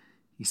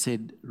 He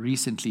said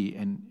recently,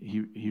 and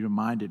he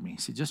reminded me, he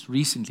said, just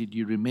recently, do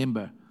you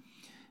remember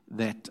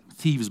that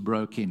thieves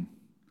broke in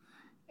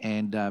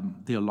and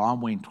the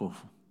alarm went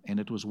off, and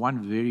it was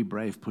one very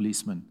brave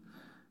policeman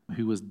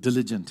who was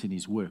diligent in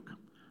his work,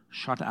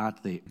 shot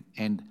out there,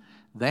 and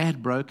they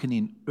had broken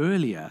in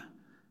earlier,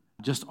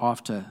 just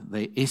after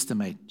they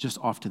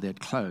had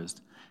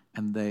closed,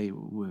 and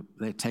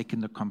they'd taken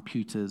the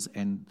computers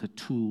and the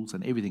tools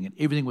and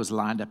everything was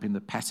lined up in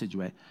the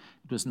passageway.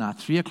 It was now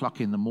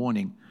 3:00 in the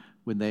morning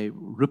when they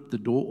ripped the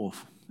door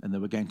off and they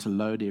were going to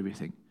load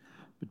everything.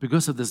 But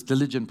because of this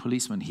diligent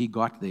policeman, he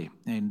got there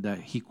and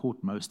he caught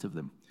most of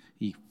them.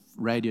 He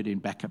radioed in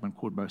backup and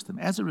caught most of them.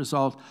 As a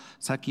result,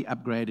 Saki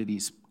upgraded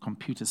his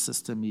computer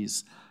system,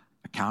 his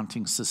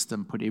accounting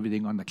system, put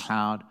everything on the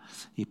cloud.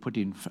 He put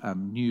in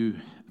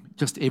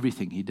just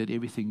everything. He did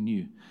everything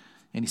new.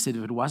 And he said,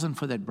 if it wasn't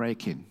for that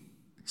break-in,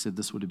 he said,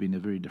 this would have been a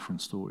very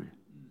different story.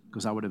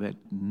 Because I would have had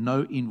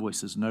no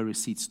invoices, no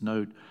receipts,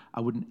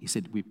 he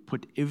said, we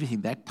put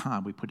everything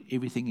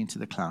into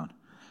the cloud.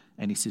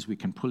 And he says, we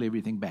can pull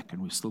everything back,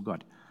 and we've still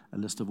got a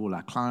list of all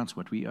our clients,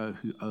 what we owe,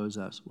 who owes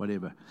us,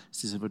 whatever. He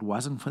says, if it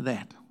wasn't for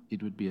that,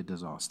 it would be a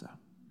disaster.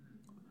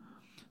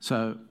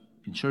 So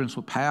insurance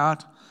will pay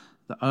out.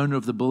 The owner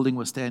of the building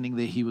was standing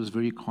there. He was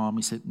very calm.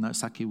 He said, no,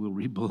 Saki, we'll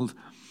rebuild.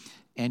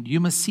 And you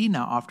must see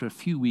now, after a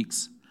few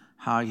weeks,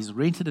 how he's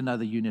rented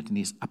another unit and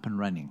he's up and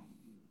running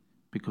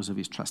because of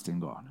his trust in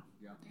God.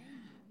 Yeah.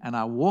 And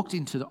I walked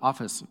into the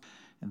office,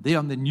 and there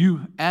on the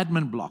new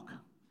admin block,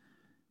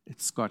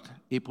 it's got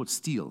airport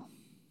steel,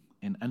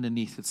 and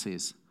underneath it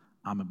says,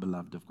 I'm a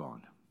beloved of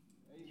God.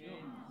 Amen.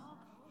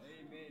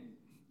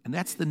 And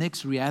that's the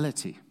next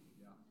reality,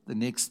 the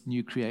next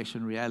new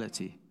creation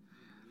reality.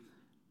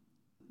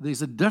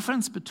 There's a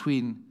difference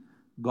between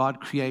God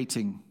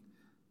creating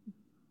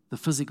the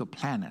physical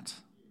planet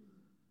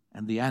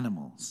and the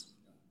animals.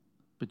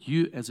 But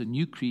you, as a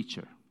new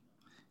creature,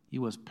 he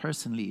was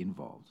personally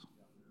involved.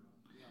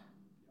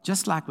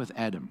 Just like with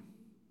Adam.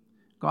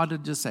 God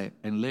didn't just say,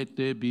 and let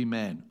there be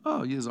man.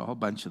 Oh, here's a whole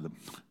bunch of them.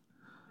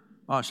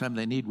 Oh, shame,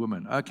 they need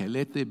women. Okay,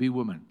 let there be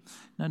women.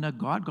 No,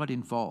 God got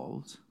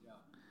involved.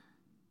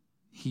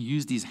 He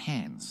used his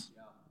hands.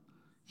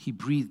 He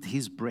breathed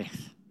his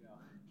breath.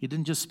 He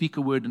didn't just speak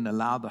a word and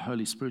allow the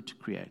Holy Spirit to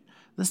create.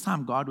 This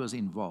time God was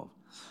involved.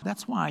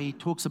 That's why he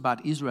talks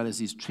about Israel as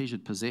his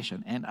treasured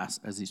possession and us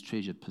as his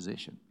treasured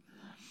possession.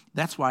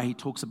 That's why he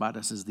talks about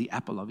us as the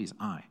apple of his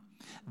eye.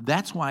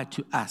 That's why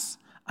to us,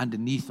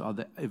 underneath are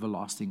the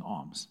everlasting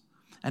arms.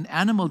 An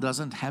animal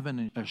doesn't have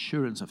an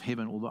assurance of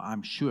heaven, although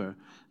I'm sure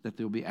that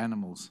there will be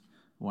animals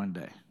one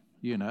day,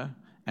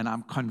 and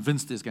I'm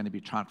convinced there's going to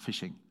be trout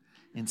fishing.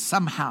 And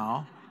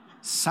somehow,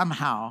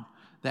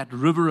 that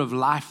river of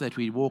life that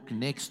we walk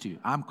next to,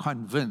 I'm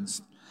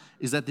convinced,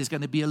 is that there's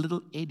going to be a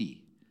little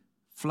eddy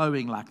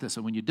flowing like this,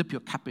 and when you dip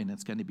your cup in,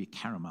 it's going to be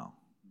caramel.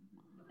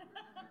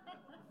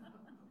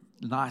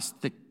 Nice,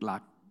 thick,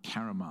 like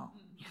caramel.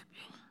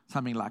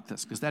 Something like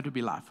this, because that would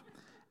be life.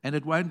 And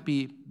it won't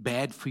be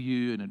bad for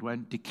you, and it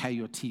won't decay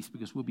your teeth,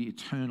 because we'll be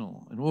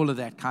eternal, and all of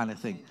that kind of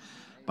thing.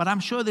 But I'm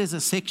sure there's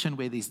a section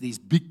where there's these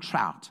big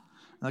trout.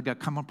 And they'll go,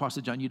 come on,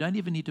 Pastor John, you don't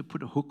even need to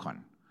put a hook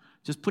on.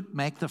 Just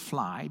make the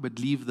fly, but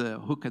leave the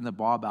hook and the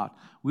barb out.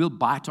 We'll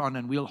bite on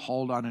and we'll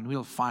hold on and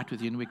we'll fight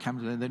with you, and we come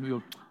to, and then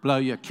we'll blow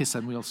you a kiss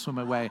and we'll swim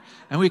away.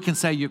 And we can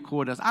say you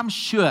caught us. I'm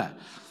sure,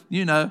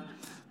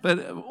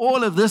 but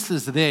all of this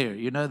is there.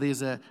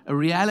 There's a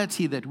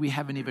reality that we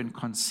haven't even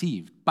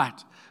conceived.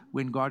 But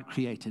when God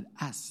created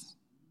us,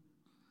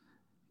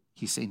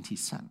 he sent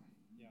his son.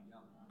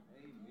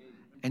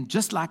 And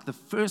just like the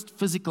first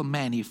physical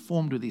man he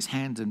formed with his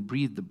hands and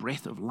breathed the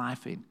breath of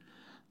life in,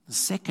 the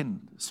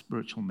second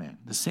spiritual man,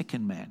 the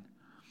second man,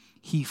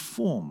 He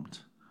formed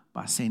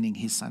by sending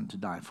his Son to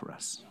die for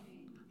us,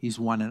 his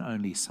one and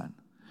only Son.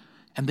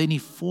 And then he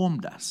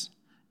formed us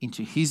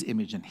into his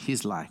image and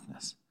his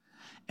likeness.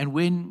 And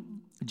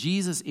when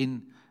Jesus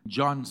in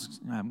John's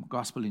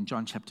gospel, in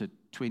John chapter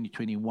 20,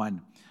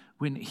 21,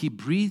 when he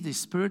breathed his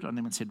Spirit on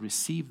them and said,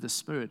 receive the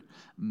Spirit,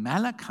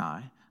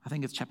 Malachi, I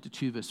think it's chapter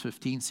 2, verse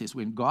 15, says,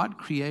 when God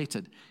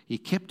created, he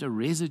kept a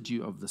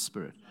residue of the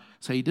Spirit.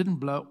 So he didn't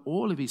blow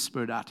all of his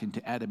Spirit out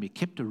into Adam. He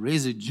kept a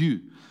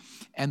residue.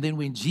 And then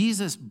when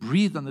Jesus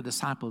breathed on the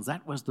disciples,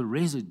 that was the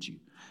residue.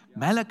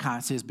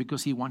 Malachi says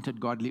because he wanted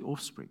godly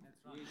offspring.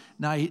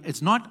 Now,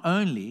 it's not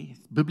only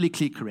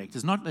biblically correct.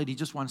 It's not that he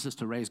just wants us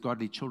to raise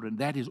godly children.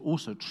 That is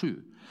also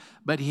true.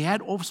 But he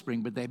had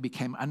offspring, but they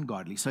became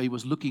ungodly. So he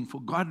was looking for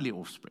godly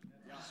offspring.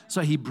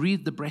 So he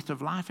breathed the breath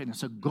of life in it.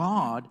 So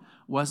God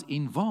was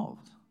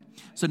involved.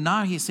 So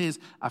now he says,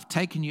 I've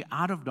taken you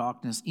out of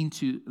darkness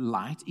into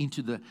light,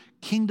 into the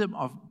kingdom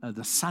of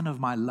the Son of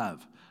my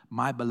love,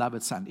 my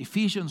beloved Son.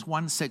 Ephesians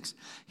 1:6,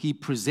 he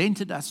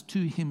presented us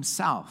to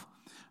himself,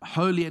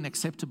 holy and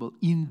acceptable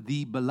in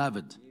the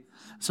beloved.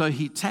 So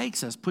he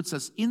takes us, puts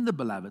us in the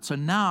beloved. So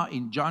now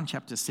in John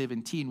chapter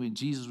 17, when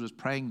Jesus was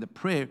praying the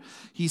prayer,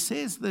 he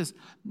says this.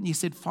 He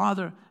said,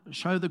 Father,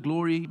 show the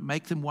glory,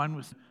 make them one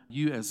with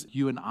you as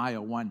you and I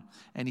are one.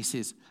 And he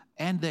says,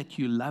 and that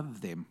you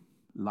love them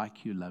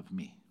like you love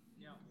me.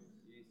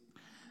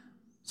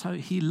 So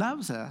he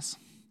loves us.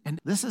 And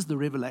this is the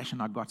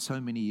revelation I got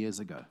so many years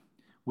ago,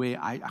 where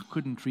I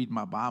couldn't read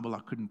my Bible.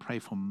 I couldn't pray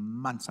for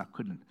months. I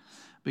couldn't.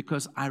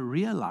 Because I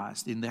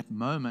realized in that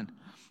moment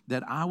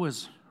that I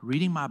was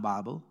reading my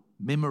Bible,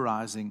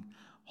 memorizing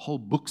whole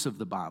books of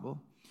the Bible.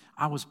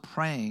 I was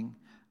praying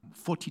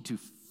 40 to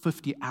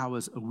 50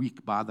 hours a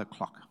week by the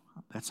clock.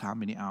 That's how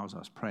many hours I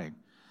was praying.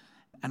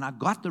 And I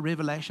got the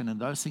revelation, and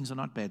those things are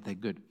not bad, they're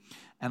good.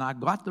 And I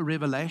got the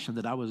revelation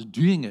that I was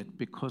doing it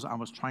because I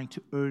was trying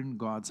to earn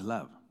God's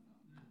love.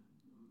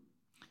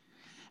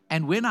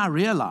 And when I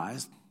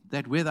realized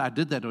that whether I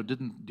did that or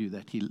didn't do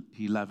that,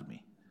 He loved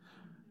me.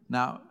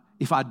 Now,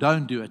 if I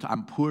don't do it,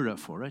 I'm poorer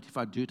for it. If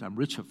I do it, I'm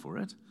richer for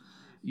it.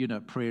 You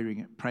know,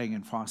 praying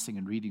and fasting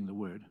and reading the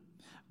Word.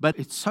 But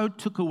it so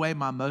took away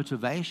my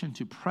motivation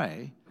to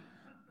pray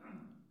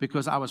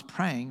because I was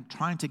praying,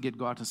 trying to get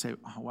God to say,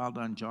 oh, well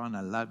done, John.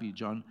 I love you,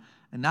 John.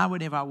 And now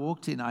whenever I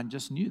walked in, I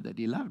just knew that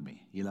He loved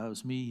me. He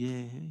loves me,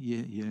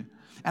 yeah.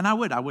 And I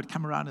would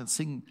come around and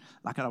sing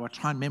like I would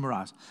try and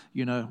memorize,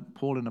 you know,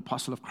 Paul, an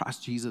apostle of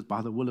Christ Jesus,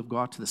 by the will of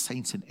God, to the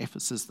saints in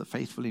Ephesus, the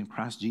faithful in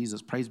Christ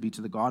Jesus, praise be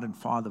to the God and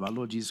Father of our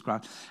Lord Jesus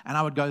Christ. And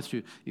I would go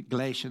through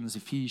Galatians,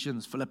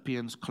 Ephesians,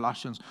 Philippians,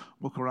 Colossians,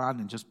 walk around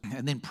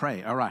and then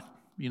pray. All right.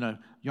 You know,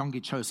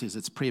 Yonggi Cho says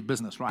it's prayer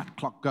business, right?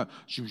 Clock, go,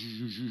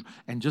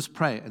 and just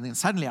pray. And then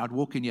suddenly I'd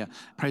walk in here,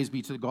 praise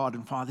be to the God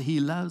and Father, He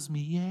loves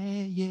me,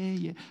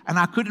 yeah. And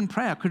I couldn't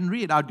pray, I couldn't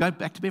read. I'd go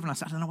back to bed and I'd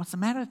say, I don't know what's the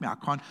matter with me. I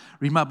can't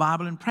read my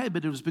Bible and pray.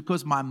 But it was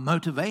because my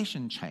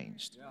motivation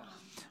changed.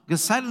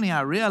 Because suddenly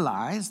I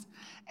realized,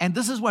 and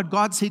this is what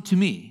God said to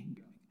me.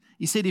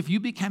 He said, if you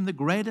became the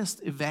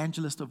greatest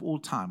evangelist of all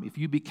time, if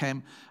you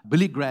became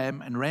Billy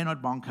Graham and Reinhard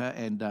Bonnke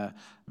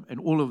and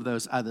all of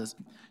those others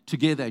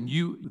together, and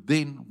you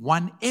then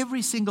won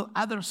every single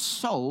other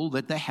soul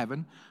that they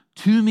haven't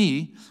to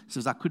me, he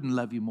says, I couldn't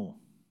love you more.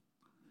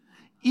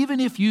 Even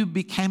if you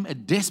became a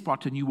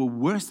despot and you were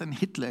worse than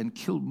Hitler and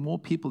killed more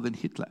people than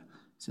Hitler,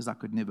 he says, I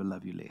could never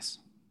love you less.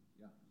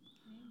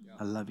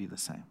 I love you the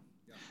same.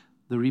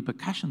 The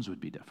repercussions would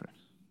be different,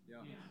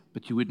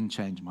 but you wouldn't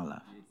change my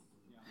love.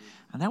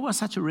 And that was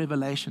such a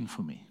revelation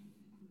for me.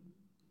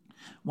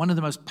 One of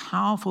the most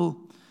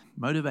powerful,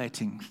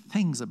 motivating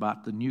things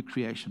about the new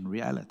creation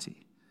reality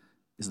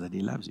is that He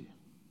loves you.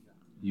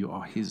 You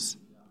are His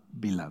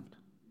beloved.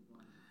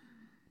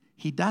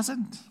 He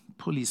doesn't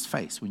pull His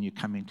face when you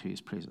come into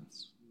His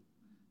presence.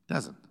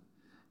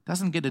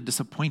 Doesn't get a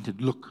disappointed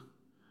look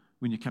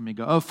when you come and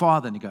go, oh,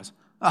 Father, and He goes,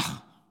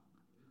 oh,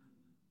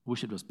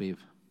 wish it was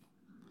Bev.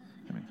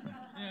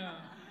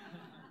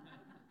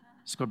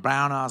 She's got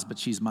brown eyes, but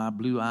she's my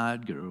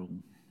blue-eyed girl.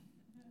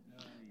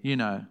 You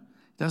know,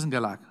 it doesn't go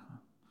like,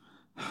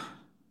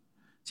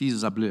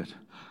 Jesus, I blew it.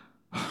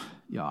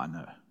 Yeah, I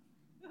know.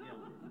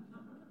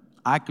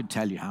 I could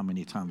tell you how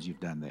many times you've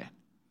done that.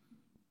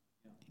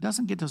 He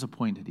doesn't get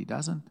disappointed. He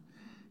doesn't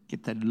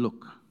get that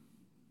look.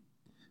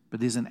 But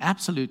there's an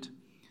absolute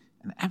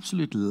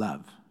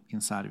love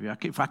inside of you.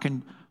 If I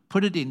can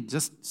put it in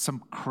just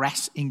some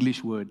crass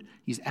English word,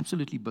 He's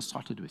absolutely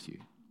besotted with you.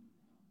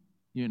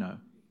 You know.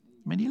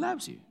 I mean, He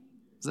loves you.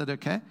 Is that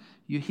okay?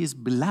 You're His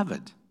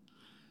beloved.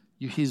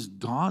 You're His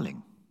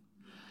darling.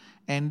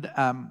 And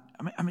I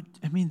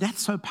mean,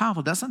 that's so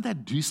powerful. Doesn't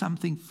that do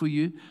something for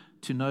you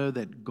to know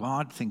that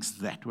God thinks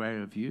that way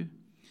of you?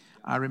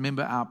 I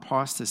remember our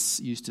pastors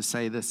used to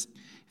say this.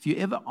 If you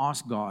ever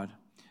ask God,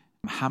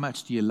 how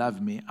much do you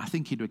love me? I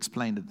think He'd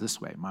explain it this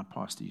way, my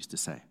pastor used to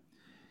say.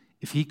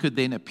 If He could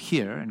then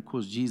appear and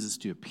cause Jesus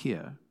to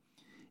appear,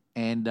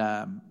 and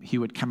He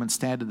would come and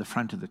stand in the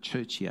front of the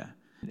church here,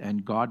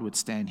 and God would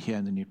stand here,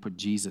 and then He'd put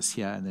Jesus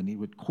here, and then He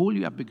would call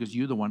you up because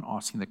you're the one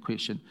asking the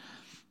question.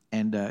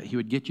 And he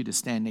would get you to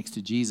stand next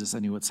to Jesus,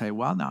 and he would say,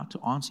 well, now, to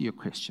answer your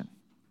question,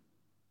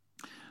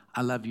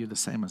 I love you the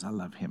same as I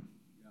love him.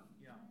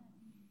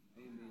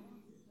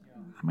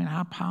 I mean,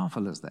 how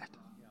powerful is that?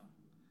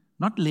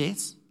 Not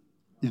less,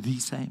 the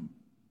same.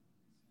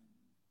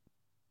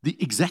 The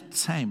exact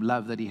same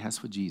love that he has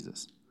for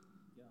Jesus.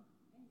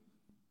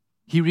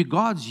 He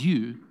regards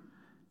you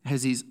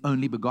as his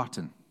only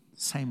begotten,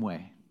 same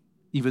way,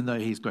 even though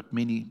he's got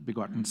many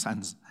begotten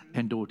sons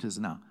and daughters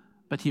now.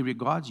 But he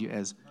regards you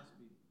as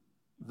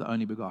the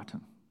only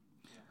begotten.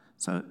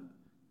 So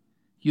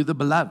you're the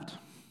beloved.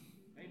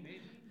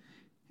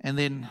 And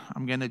then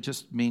I'm going to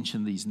just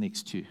mention these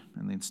next two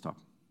and then stop.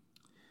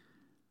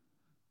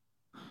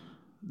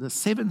 The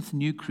seventh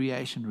new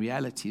creation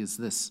reality is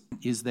this,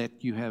 is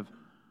that you have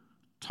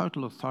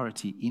total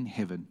authority in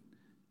heaven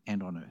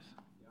and on earth.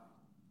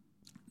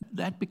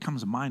 That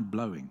becomes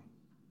mind-blowing.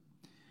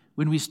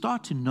 When we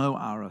start to know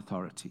our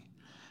authority,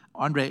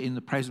 Andre in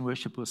the praise and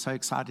worship was so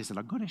excited. He said,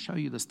 I've got to show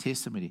you this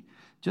testimony.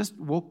 Just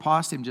walk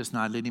past him just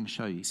now and let him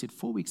show you. He said,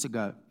 4 weeks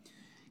ago,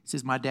 he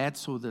says, my dad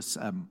saw this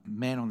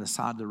man on the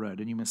side of the road,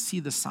 and you must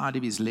see the side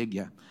of his leg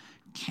here,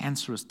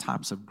 cancerous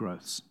types of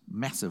growths,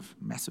 massive,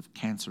 massive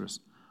cancerous,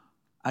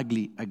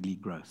 ugly, ugly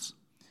growths.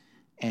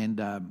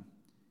 And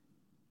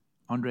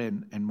Andre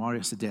and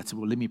Mario said, Dad said,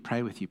 well, let me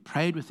pray with you.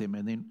 Prayed with him,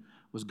 and then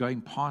was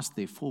going past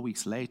there 4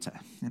 weeks later,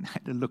 and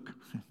had a look.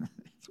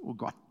 It's all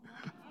gone.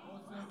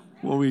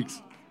 4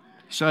 weeks.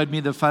 Showed me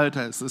the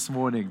photos this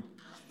morning.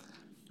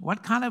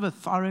 What kind of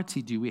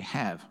authority do we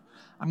have?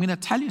 I'm going to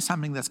tell you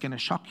something that's going to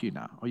shock you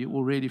now. Are you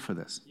all ready for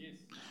this? Yes.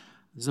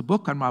 There's a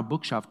book on my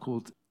bookshelf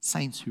called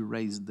Saints Who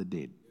Raised the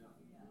Dead.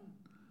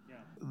 Yeah.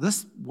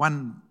 This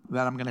one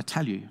that I'm going to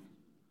tell you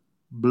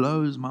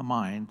blows my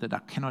mind that I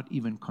cannot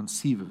even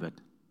conceive of it.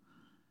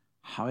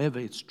 However,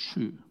 it's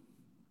true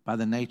by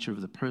the nature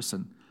of the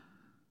person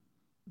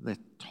that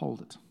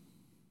told it.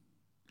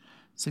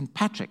 St.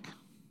 Patrick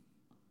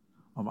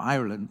of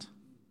Ireland,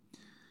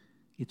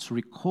 it's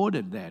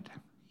recorded that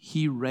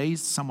he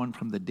raised someone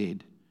from the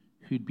dead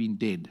who'd been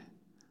dead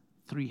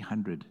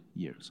 300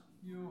 years.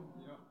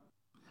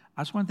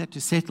 I just want that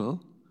to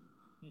settle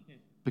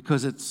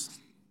because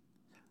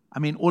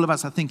all of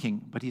us are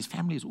thinking, but his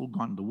family is all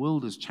gone. The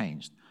world has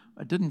changed.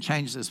 It didn't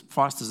change as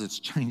fast as it's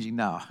changing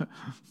now.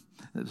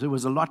 There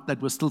was a lot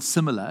that was still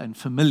similar and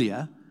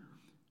familiar.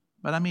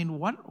 But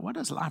what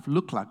does life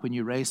look like when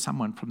you raise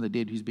someone from the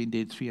dead who's been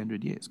dead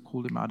 300 years?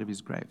 Call him out of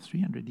his grave.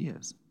 300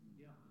 years.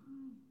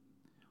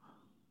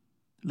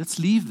 Let's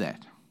leave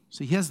that.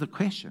 So here's the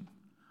question.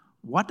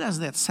 What does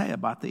that say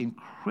about the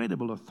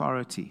incredible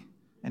authority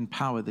and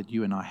power that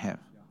you and I have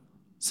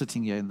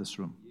sitting here in this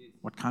room?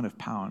 What kind of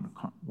power and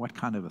what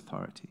kind of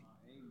authority?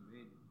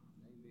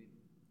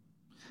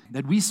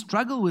 That we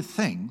struggle with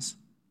things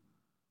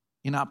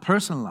in our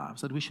personal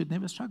lives that we should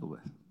never struggle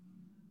with.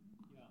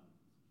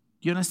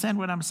 Do you understand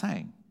what I'm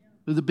saying?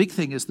 The big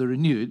thing is the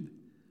renewed.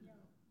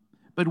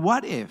 But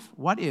what if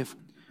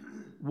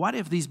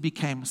these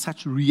became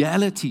such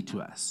reality to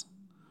us,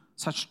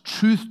 such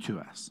truth to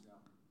us?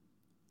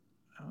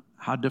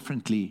 How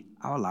differently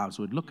our lives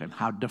would look and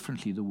how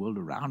differently the world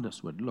around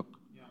us would look.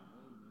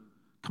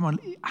 Come on,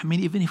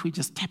 even if we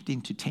just tapped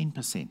into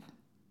 10%,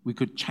 we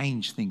could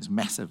change things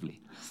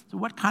massively. So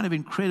what kind of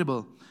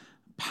incredible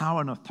power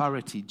and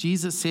authority?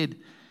 Jesus said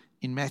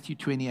in Matthew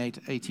 28,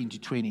 18 to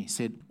 20,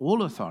 said,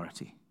 all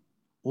authority,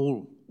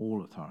 all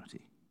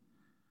authority.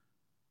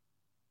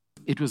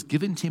 It was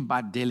given to him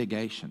by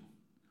delegation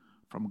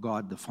from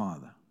God the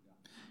Father.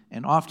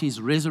 And after his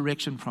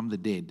resurrection from the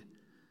dead,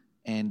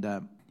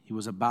 and he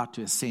was about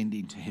to ascend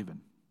into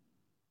heaven,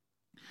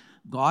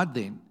 God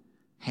then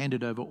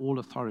handed over all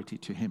authority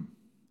to him,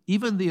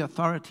 even the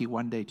authority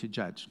one day to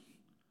judge.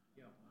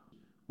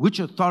 Which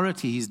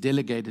authority he's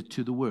delegated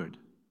to the Word.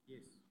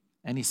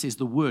 And he says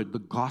the Word, the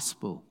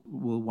gospel,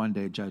 will one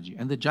day judge you.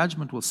 And the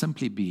judgment will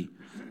simply be,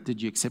 did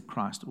you accept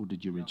Christ or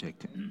did you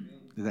reject him?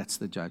 That's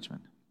the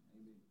judgment.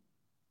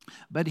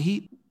 But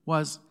he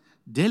was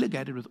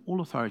delegated with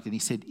all authority. And he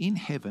said, in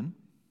heaven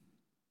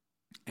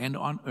and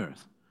on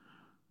earth,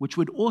 which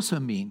would also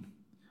mean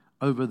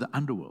over the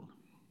underworld,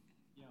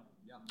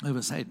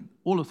 over Satan,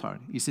 all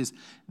authority. He says,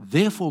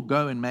 therefore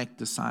go and make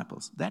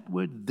disciples. That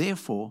word,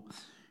 therefore,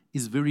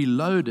 is very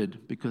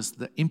loaded because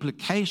the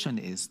implication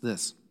is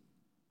this,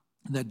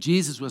 that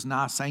Jesus was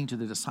now saying to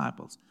the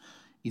disciples,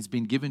 it's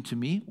been given to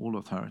me, all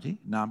authority,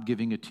 now I'm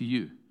giving it to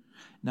you.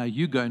 Now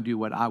you go and do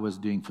what I was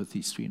doing for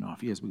these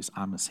 3.5 years because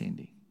I'm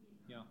ascending.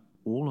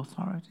 All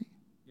authority?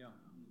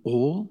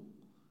 All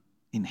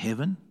in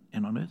heaven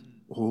and on earth?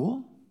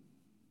 All?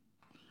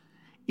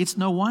 It's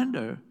no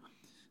wonder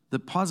the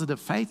positive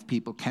faith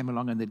people came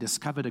along and they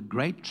discovered a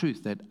great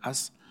truth that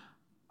us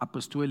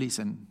Apostolis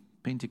and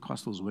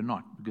Pentecostals were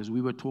not, because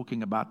we were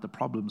talking about the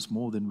problems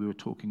more than we were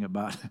talking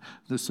about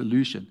the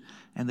solution.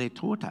 And they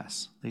taught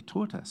us,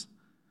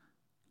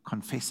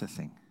 confess a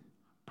thing,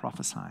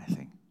 prophesy a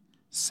thing,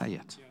 say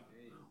it.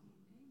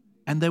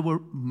 And they were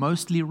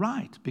mostly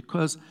right,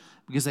 because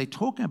they're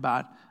talking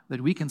about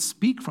that we can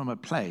speak from a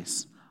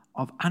place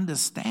of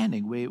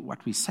understanding where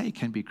what we say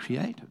can be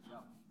creative.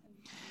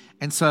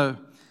 And so,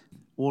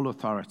 all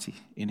authority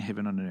in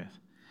heaven and earth.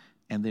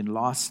 And then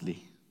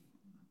lastly,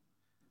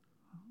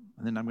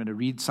 and then I'm going to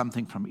read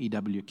something from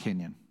E.W.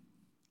 Kenyon.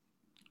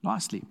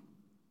 Lastly,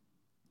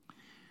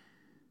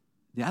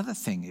 the other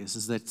thing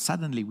is that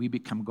suddenly we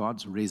become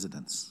God's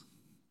residence,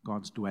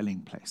 God's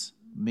dwelling place.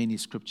 Many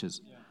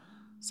scriptures.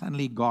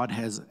 Suddenly God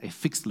has a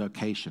fixed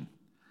location.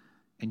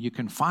 And you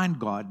can find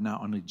God now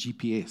on a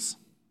GPS.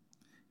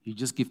 You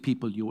just give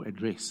people your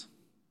address.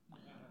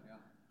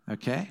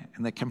 Okay?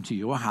 And they come to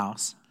your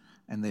house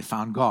and they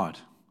found God.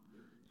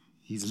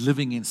 He's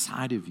living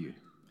inside of you.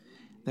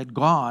 That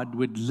God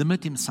would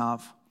limit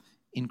himself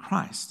in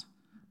Christ.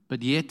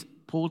 But yet,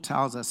 Paul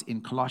tells us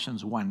in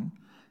Colossians 1,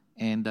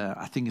 and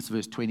I think it's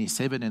verse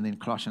 27, and then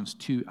Colossians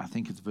 2, I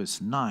think it's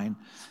verse 9,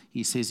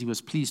 he says he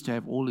was pleased to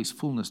have all his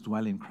fullness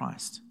dwell in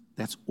Christ.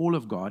 That's all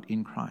of God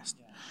in Christ.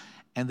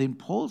 And then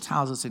Paul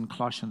tells us in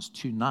Colossians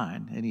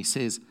 2:9, and he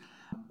says,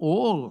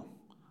 all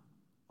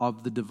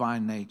of the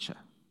divine nature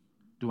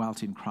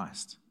dwelt in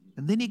Christ.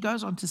 And then he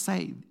goes on to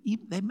say,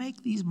 they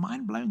make these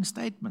mind-blowing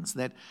statements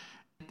that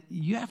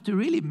you have to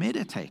really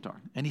meditate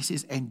on. And he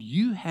says, and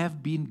you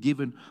have been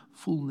given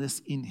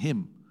fullness in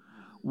him.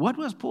 What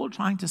was Paul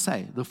trying to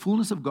say? The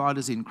fullness of God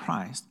is in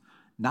Christ.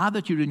 Now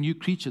that you're a new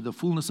creature, the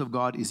fullness of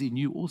God is in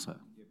you also.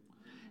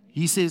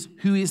 He says,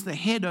 who is the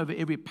head over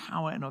every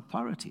power and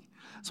authority.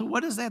 So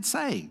what does that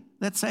say?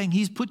 That's saying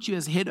he's put you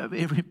as head over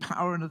every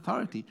power and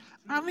authority.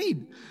 I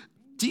mean,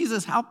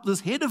 Jesus, help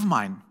this head of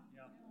mine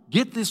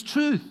get this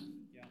truth.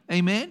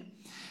 Amen?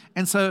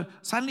 And so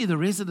suddenly the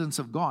residence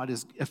of God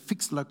is a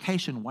fixed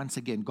location once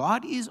again.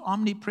 God is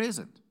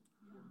omnipresent.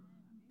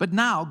 But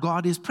now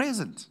God is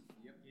present.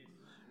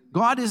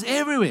 God is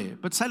everywhere.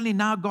 But suddenly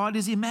now God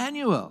is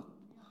Emmanuel.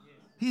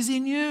 He's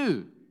in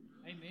you.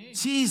 Amen.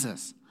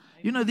 Jesus.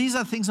 You know, these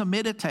are things I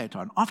meditate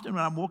on. Often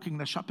when I'm walking in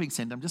the shopping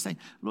center, I'm just saying,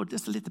 Lord,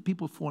 just let the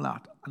people fall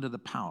out under the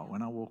power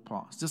when I walk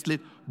past. Just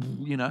let,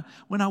 you know,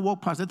 when I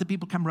walk past, let the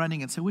people come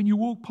running and say, when you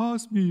walk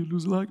past me, it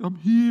was like I'm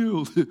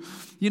healed.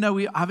 You know,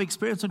 I've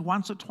experienced it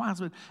once or twice,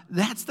 but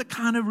that's the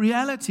kind of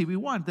reality we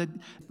want. That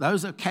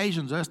those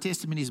occasions, those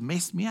testimonies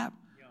messed me up.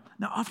 Yeah.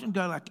 Now, I often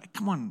go like,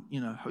 come on,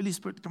 you know, Holy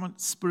Spirit, come on,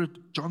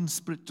 Spirit, John's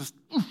Spirit, just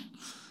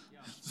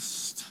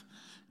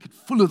get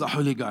full of the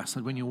Holy Ghost.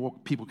 And when you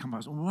walk, people come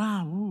out,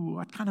 wow, ooh,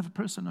 what kind of a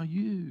person are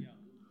you?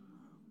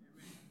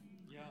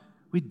 Yeah.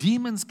 Where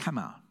demons come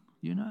out,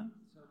 you know.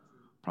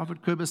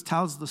 Prophet Kobus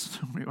tells the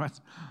story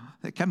once.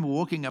 They come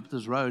walking up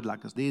this road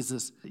like this. There's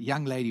this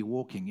young lady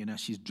walking, you know.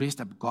 She's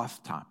dressed up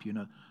goth type, you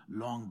know.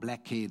 Long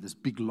black hair, this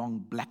big long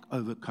black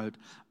overcoat,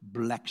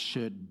 black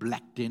shirt,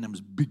 black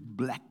denims, big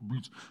black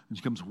boots. And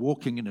she comes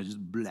walking, you know, just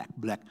black.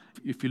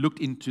 If you looked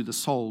into the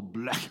soul,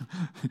 black,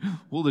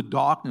 all the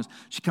darkness.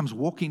 She comes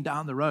walking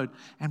down the road.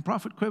 And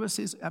Prophet Kobus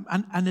says,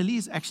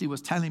 Annalise actually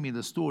was telling me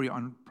the story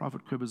on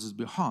Prophet Kobus'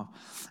 behalf.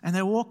 And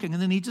they're walking,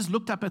 and then he just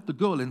looked up at the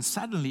girl, and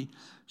suddenly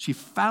she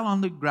fell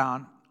on the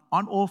ground,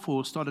 on all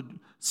fours, started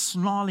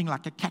snarling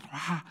like a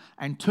cat,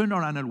 and turned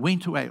around and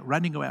went away,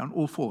 running away on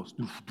all fours.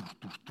 They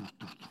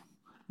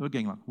were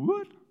going like,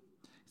 what?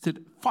 He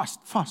said, fast,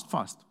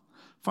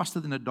 faster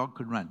than a dog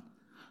could run.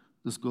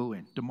 This girl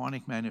went,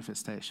 demonic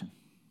manifestation.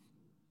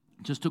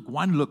 Just took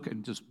one look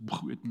and just,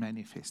 it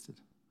manifested.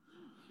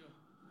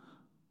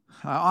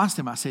 I asked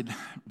him, I said,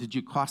 did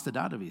you cast it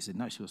out of her? He said,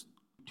 no, she was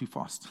too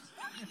fast.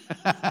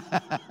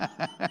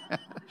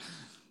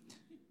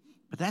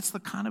 But that's the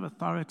kind of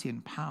authority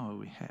and power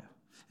we have.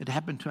 It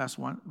happened to us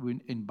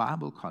in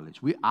Bible college.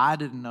 I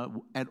didn't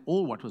know at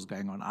all what was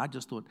going on. I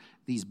just thought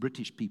these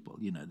British people,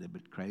 you know, they're a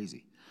bit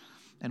crazy.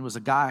 And it was a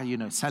guy, you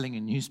know, selling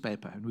a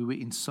newspaper. And we were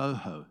in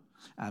Soho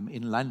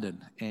in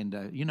London.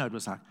 And, you know, it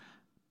was like,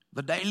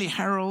 the Daily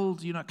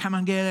Herald, you know, come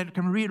and get it,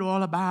 come and read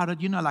all about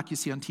it. You know, like you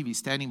see on TV,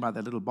 standing by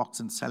that little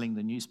box and selling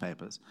the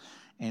newspapers.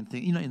 And,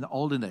 you know, in the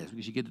olden days,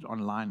 because you get it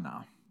online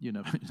now. You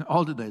know, in the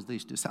older days, they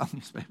used to sell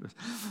newspapers.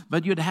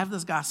 But you'd have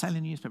this guy selling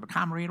a newspaper,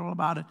 come read all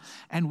about it.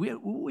 And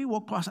we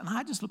walked past, and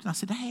I just looked, and I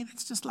said, hey,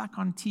 that's just like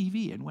on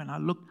TV. And when I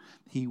looked,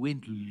 he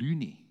went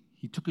loony.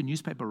 He took a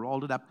newspaper,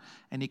 rolled it up,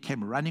 and he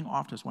came running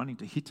after us, wanting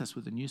to hit us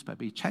with the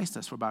newspaper. He chased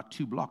us for about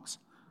 2 blocks.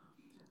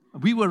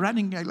 We were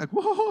running like,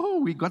 whoa,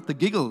 we got the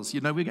giggles.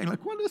 You know, we're going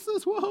like, what is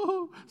this?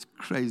 Whoa. It's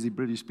crazy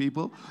British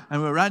people.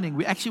 And we're running.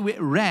 We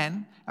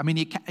ran. I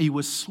mean, he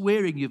was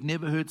swearing. You've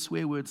never heard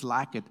swear words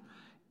like it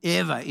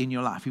ever in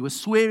your life. He was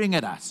swearing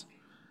at us.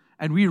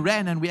 And we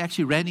ran, and we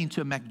actually ran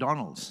into a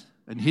McDonald's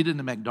and hid in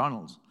the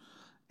McDonald's.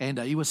 And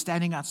he was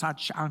standing outside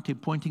shouting,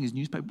 pointing his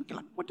newspaper. We're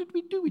like, what did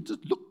we do? We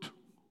just looked.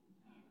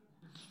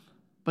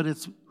 But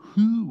it's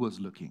who was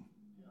looking.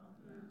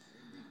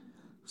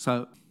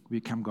 So we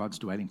become God's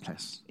dwelling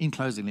place. In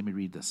closing, let me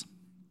read this.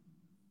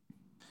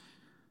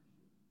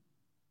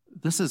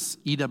 This is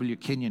E.W.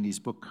 Kenyon, his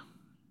book,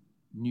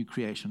 New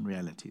Creation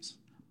Realities.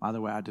 By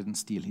the way, I didn't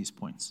steal his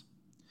points.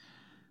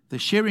 The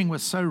sharing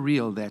was so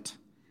real that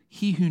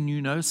he who knew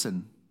no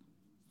sin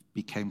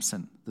became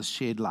sin, the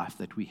shared life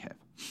that we have.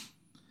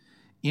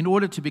 In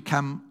order to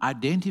become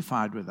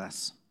identified with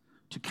us,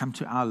 to come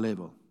to our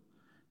level.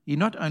 He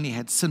not only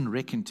had sin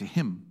reckoned to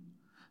him,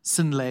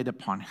 sin laid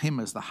upon him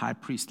as the high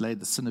priest laid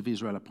the sin of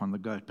Israel upon the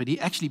goat, but he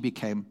actually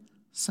became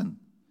sin.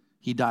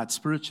 He died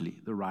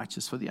spiritually, the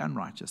righteous for the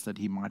unrighteous, that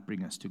he might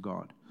bring us to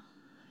God.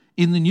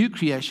 In the new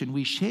creation,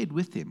 we shared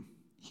with him.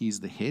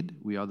 He's the head,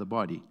 we are the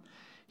body.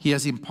 He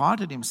has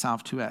imparted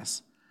himself to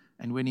us,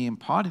 and when he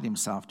imparted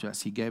himself to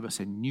us, he gave us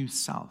a new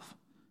self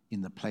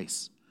in the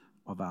place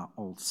of our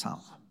old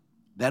self.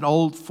 That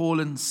old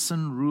fallen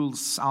sin-ruled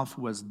self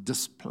was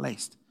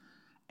displaced,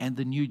 and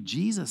the new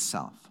Jesus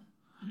self,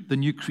 the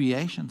new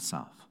creation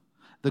self,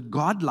 the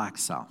godlike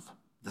self,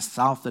 the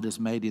self that is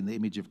made in the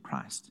image of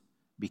Christ,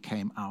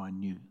 became our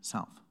new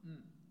self.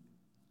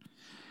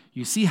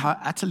 You see how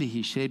utterly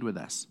he shared with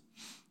us,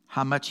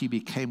 how much he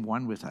became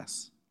one with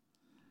us.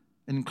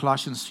 In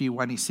Colossians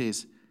 3:1 he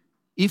says,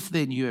 if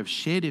then you have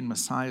shared in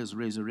Messiah's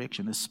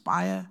resurrection,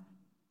 aspire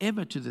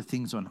ever to the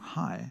things on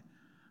high,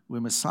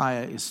 where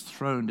Messiah is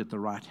throned at the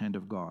right hand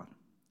of God.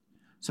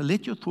 So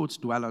let your thoughts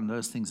dwell on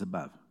those things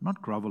above,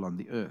 not grovel on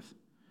the earth.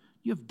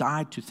 You have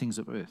died to things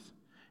of earth,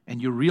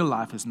 and your real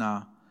life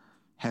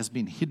has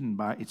been hidden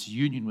by its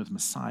union with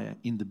Messiah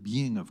in the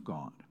being of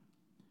God.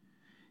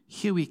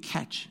 Here we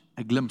catch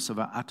a glimpse of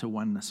our utter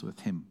oneness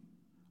with him,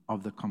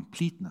 of the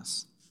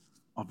completeness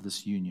of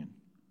this union.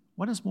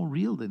 What is more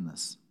real than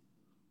this?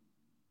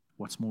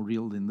 What's more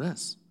real than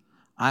this?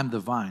 I'm the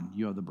vine,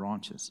 you are the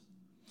branches.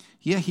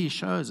 Here he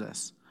shows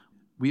us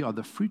we are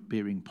the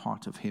fruit-bearing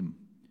part of him.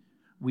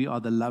 We are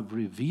the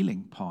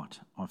love-revealing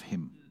part of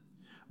him.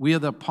 We are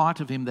the part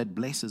of him that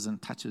blesses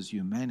and touches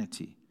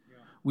humanity.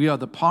 We are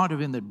the part of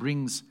him that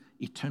brings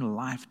eternal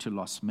life to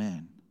lost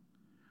man.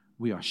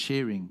 We are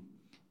sharing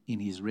in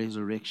his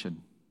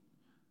resurrection.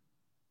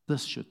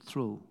 This should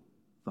thrill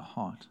the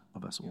heart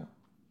of us all.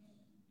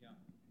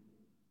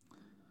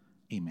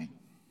 Amen.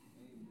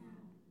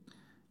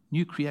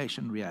 New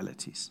creation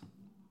realities.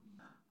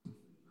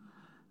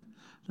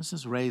 Let's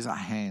just raise our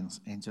hands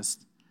and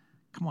just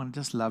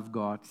love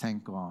God,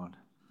 thank God,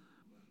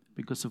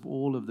 because of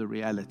all of the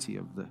reality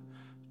of the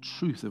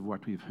truth of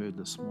what we've heard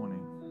this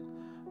morning.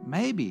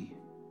 Maybe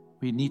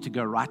we need to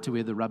go right to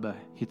where the rubber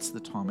hits the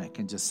tarmac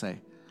and just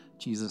say,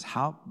 Jesus,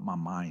 help my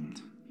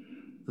mind,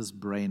 this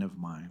brain of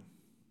mine.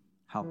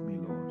 Help me,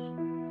 Lord.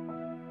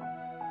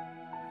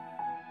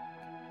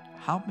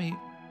 Help me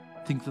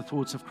think the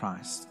thoughts of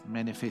Christ,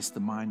 manifest the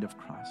mind of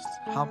Christ.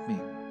 Help me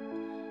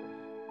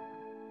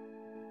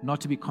not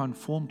to be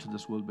conformed to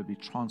this world, but be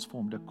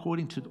transformed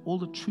according to all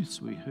the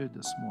truths we heard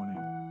this morning.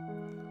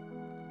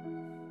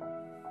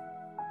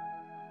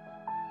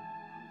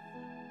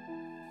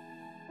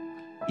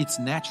 It's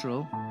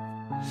natural,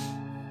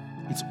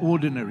 it's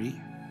ordinary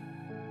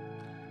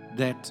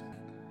that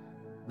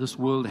this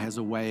world has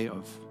a way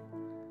of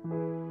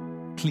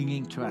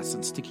clinging to us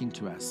and sticking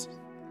to us.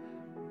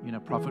 You know,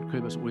 Prophet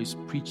Kobus always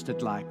preached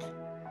it like,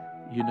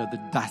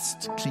 the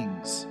dust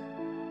clings,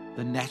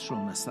 the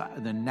naturalness,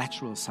 the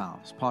natural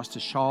selves. Pastor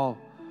Charles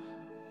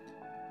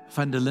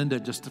van der Linde,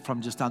 just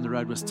down the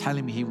road, was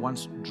telling me he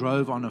once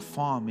drove on a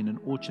farm in an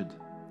orchard.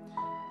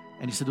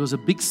 And he said there was a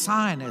big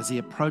sign as he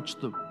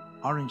approached the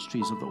orange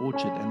trees of the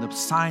orchard, and the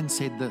sign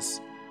said this: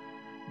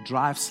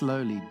 drive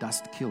slowly,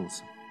 dust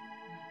kills.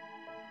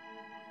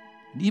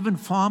 And even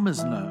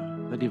farmers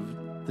know that if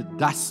the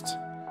dust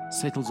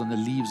settles on the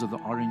leaves of the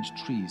orange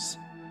trees,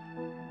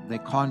 they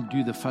can't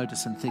do the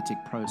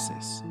photosynthetic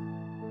process.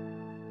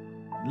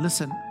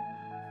 Listen,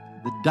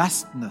 the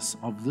dustness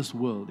of this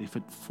world, if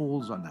it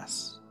falls on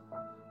us,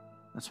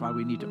 that's why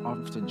we need to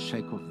often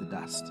shake off the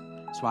dust.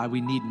 That's why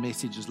we need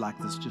messages like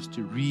this, just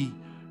to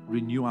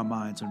renew our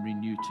minds and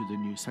renew to the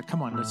new. So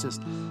come on, let's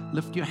just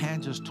lift your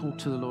hand, just talk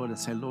to the Lord and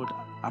say, Lord,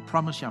 I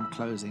promise you I'm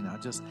closing now.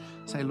 Just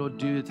say, Lord,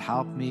 dude,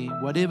 help me.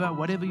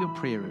 Whatever your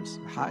prayer is,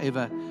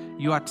 however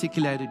you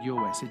articulated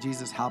your way. Say,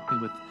 Jesus, help me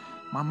with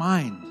my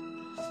mind.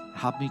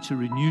 Help me to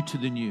renew to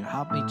the new.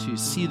 Help me to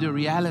see the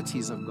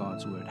realities of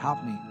God's word.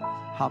 Help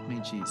me,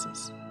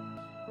 Jesus.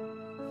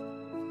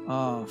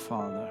 Oh,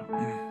 Father.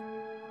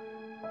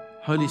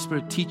 Holy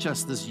Spirit, teach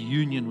us this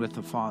union with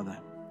the Father.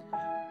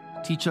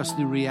 Teach us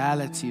the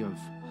reality of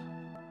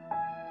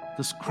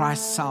this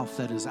Christ self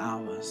that is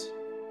ours.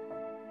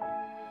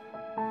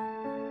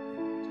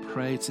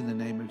 Pray it in the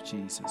name of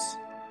Jesus.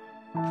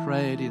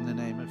 Pray it in the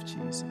name of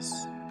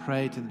Jesus.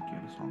 Pray it in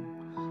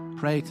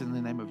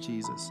the name of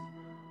Jesus.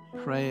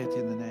 Pray it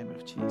in the name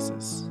of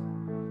Jesus.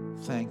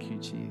 Thank you,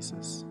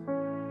 Jesus.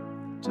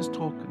 Just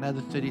talk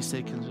another 30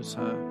 seconds or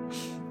so.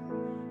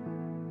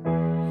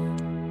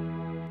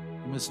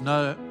 You must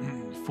know,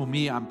 for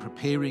me, I'm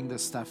preparing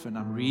this stuff and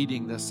I'm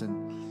reading this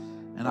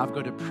and I've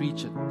got to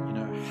preach it,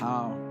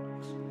 how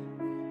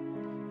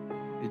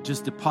it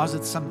just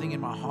deposits something in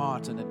my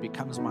heart and it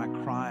becomes my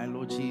cry.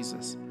 Lord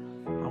Jesus,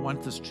 I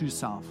want this true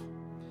self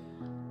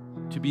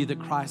to be the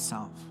Christ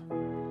self. I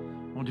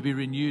want to be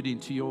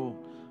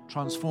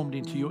transformed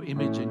into your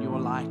image and your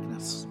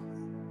likeness.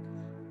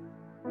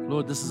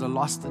 Lord, this is a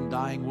lost and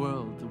dying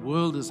world. The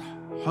world is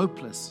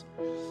hopeless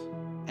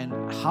and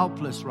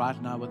helpless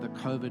right now with the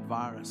COVID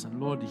virus.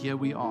 And Lord, here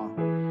we are.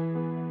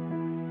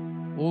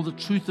 all the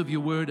truth of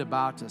your word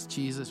about us,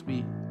 Jesus,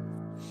 we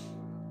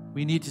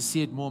need to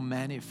see it more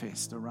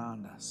manifest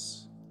around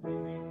us.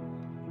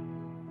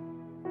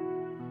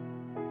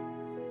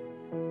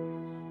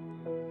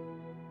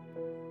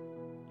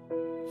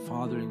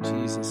 Father, in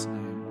Jesus'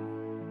 name.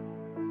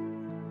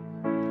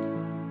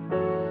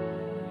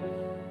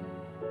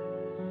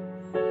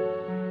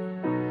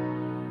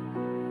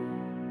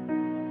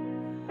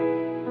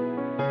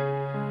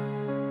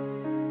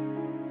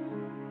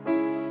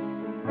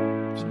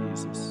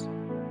 Jesus.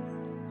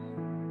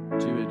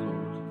 Do it,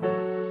 Lord.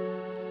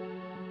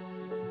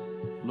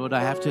 Lord,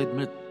 I have to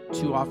admit,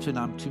 too often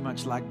I'm too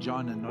much like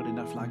John and not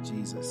enough like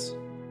Jesus.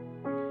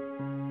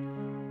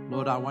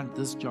 Lord, I want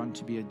this John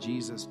to be a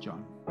Jesus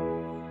John.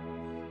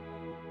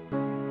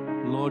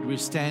 Lord, we're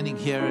standing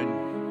here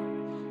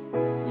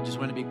and we just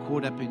want to be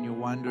caught up in your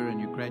wonder and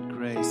your great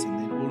grace and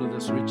then all of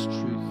this rich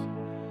truth.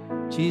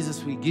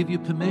 Jesus, we give you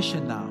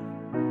permission now.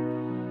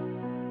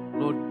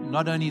 Lord,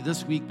 not only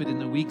this week, but in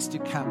the weeks to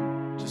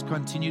come, just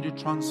continue to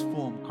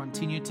transform,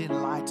 continue to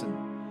enlighten,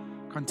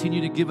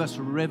 continue to give us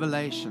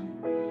revelation.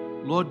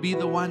 Lord, be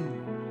the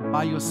one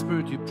by your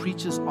Spirit who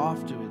preaches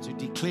afterwards, who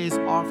declares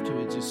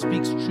afterwards, who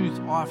speaks truth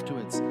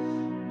afterwards,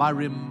 by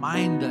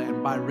reminder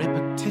and by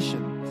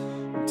repetition,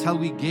 until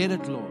we get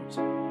it, Lord.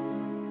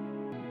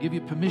 We give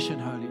you permission,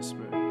 Holy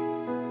Spirit.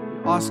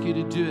 We ask you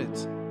to do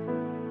it.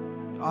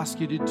 We ask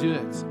you to do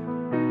it.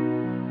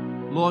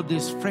 Lord,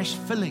 there's fresh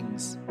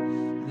fillings,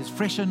 there's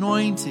fresh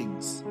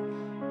anointings.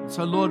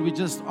 So, Lord, we're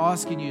just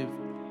asking you,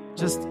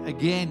 just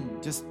again,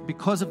 just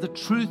because of the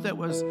truth that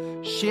was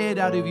shared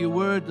out of your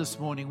word this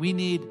morning, we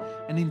need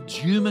an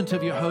endowment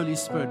of your Holy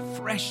Spirit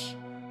fresh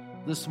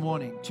this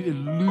morning to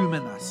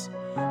illumine us,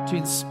 to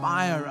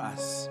inspire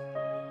us.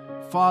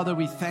 Father,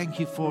 we thank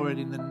you for it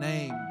in the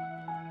name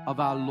of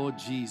our Lord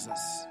Jesus.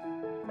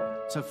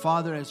 So,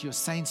 Father, as your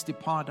saints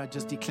depart, I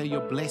just declare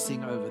your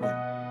blessing over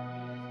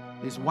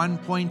them. There's one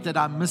point that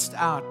I missed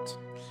out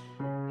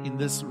in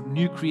this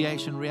new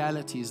creation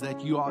reality, is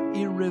that you are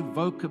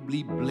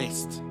irrevocably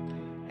blessed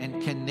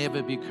and can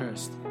never be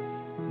cursed.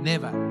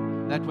 Never.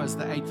 That was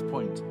the 8th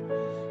point.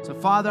 So,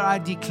 Father, I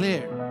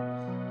declare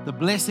the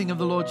blessing of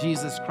the Lord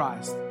Jesus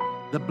Christ,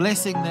 the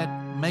blessing that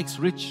makes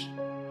rich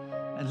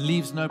and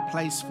leaves no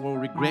place for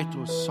regret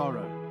or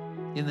sorrow,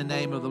 in the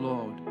name of the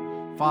Lord.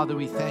 Father,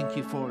 we thank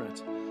you for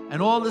it.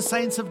 And all the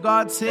saints of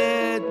God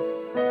said,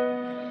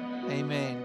 Amen.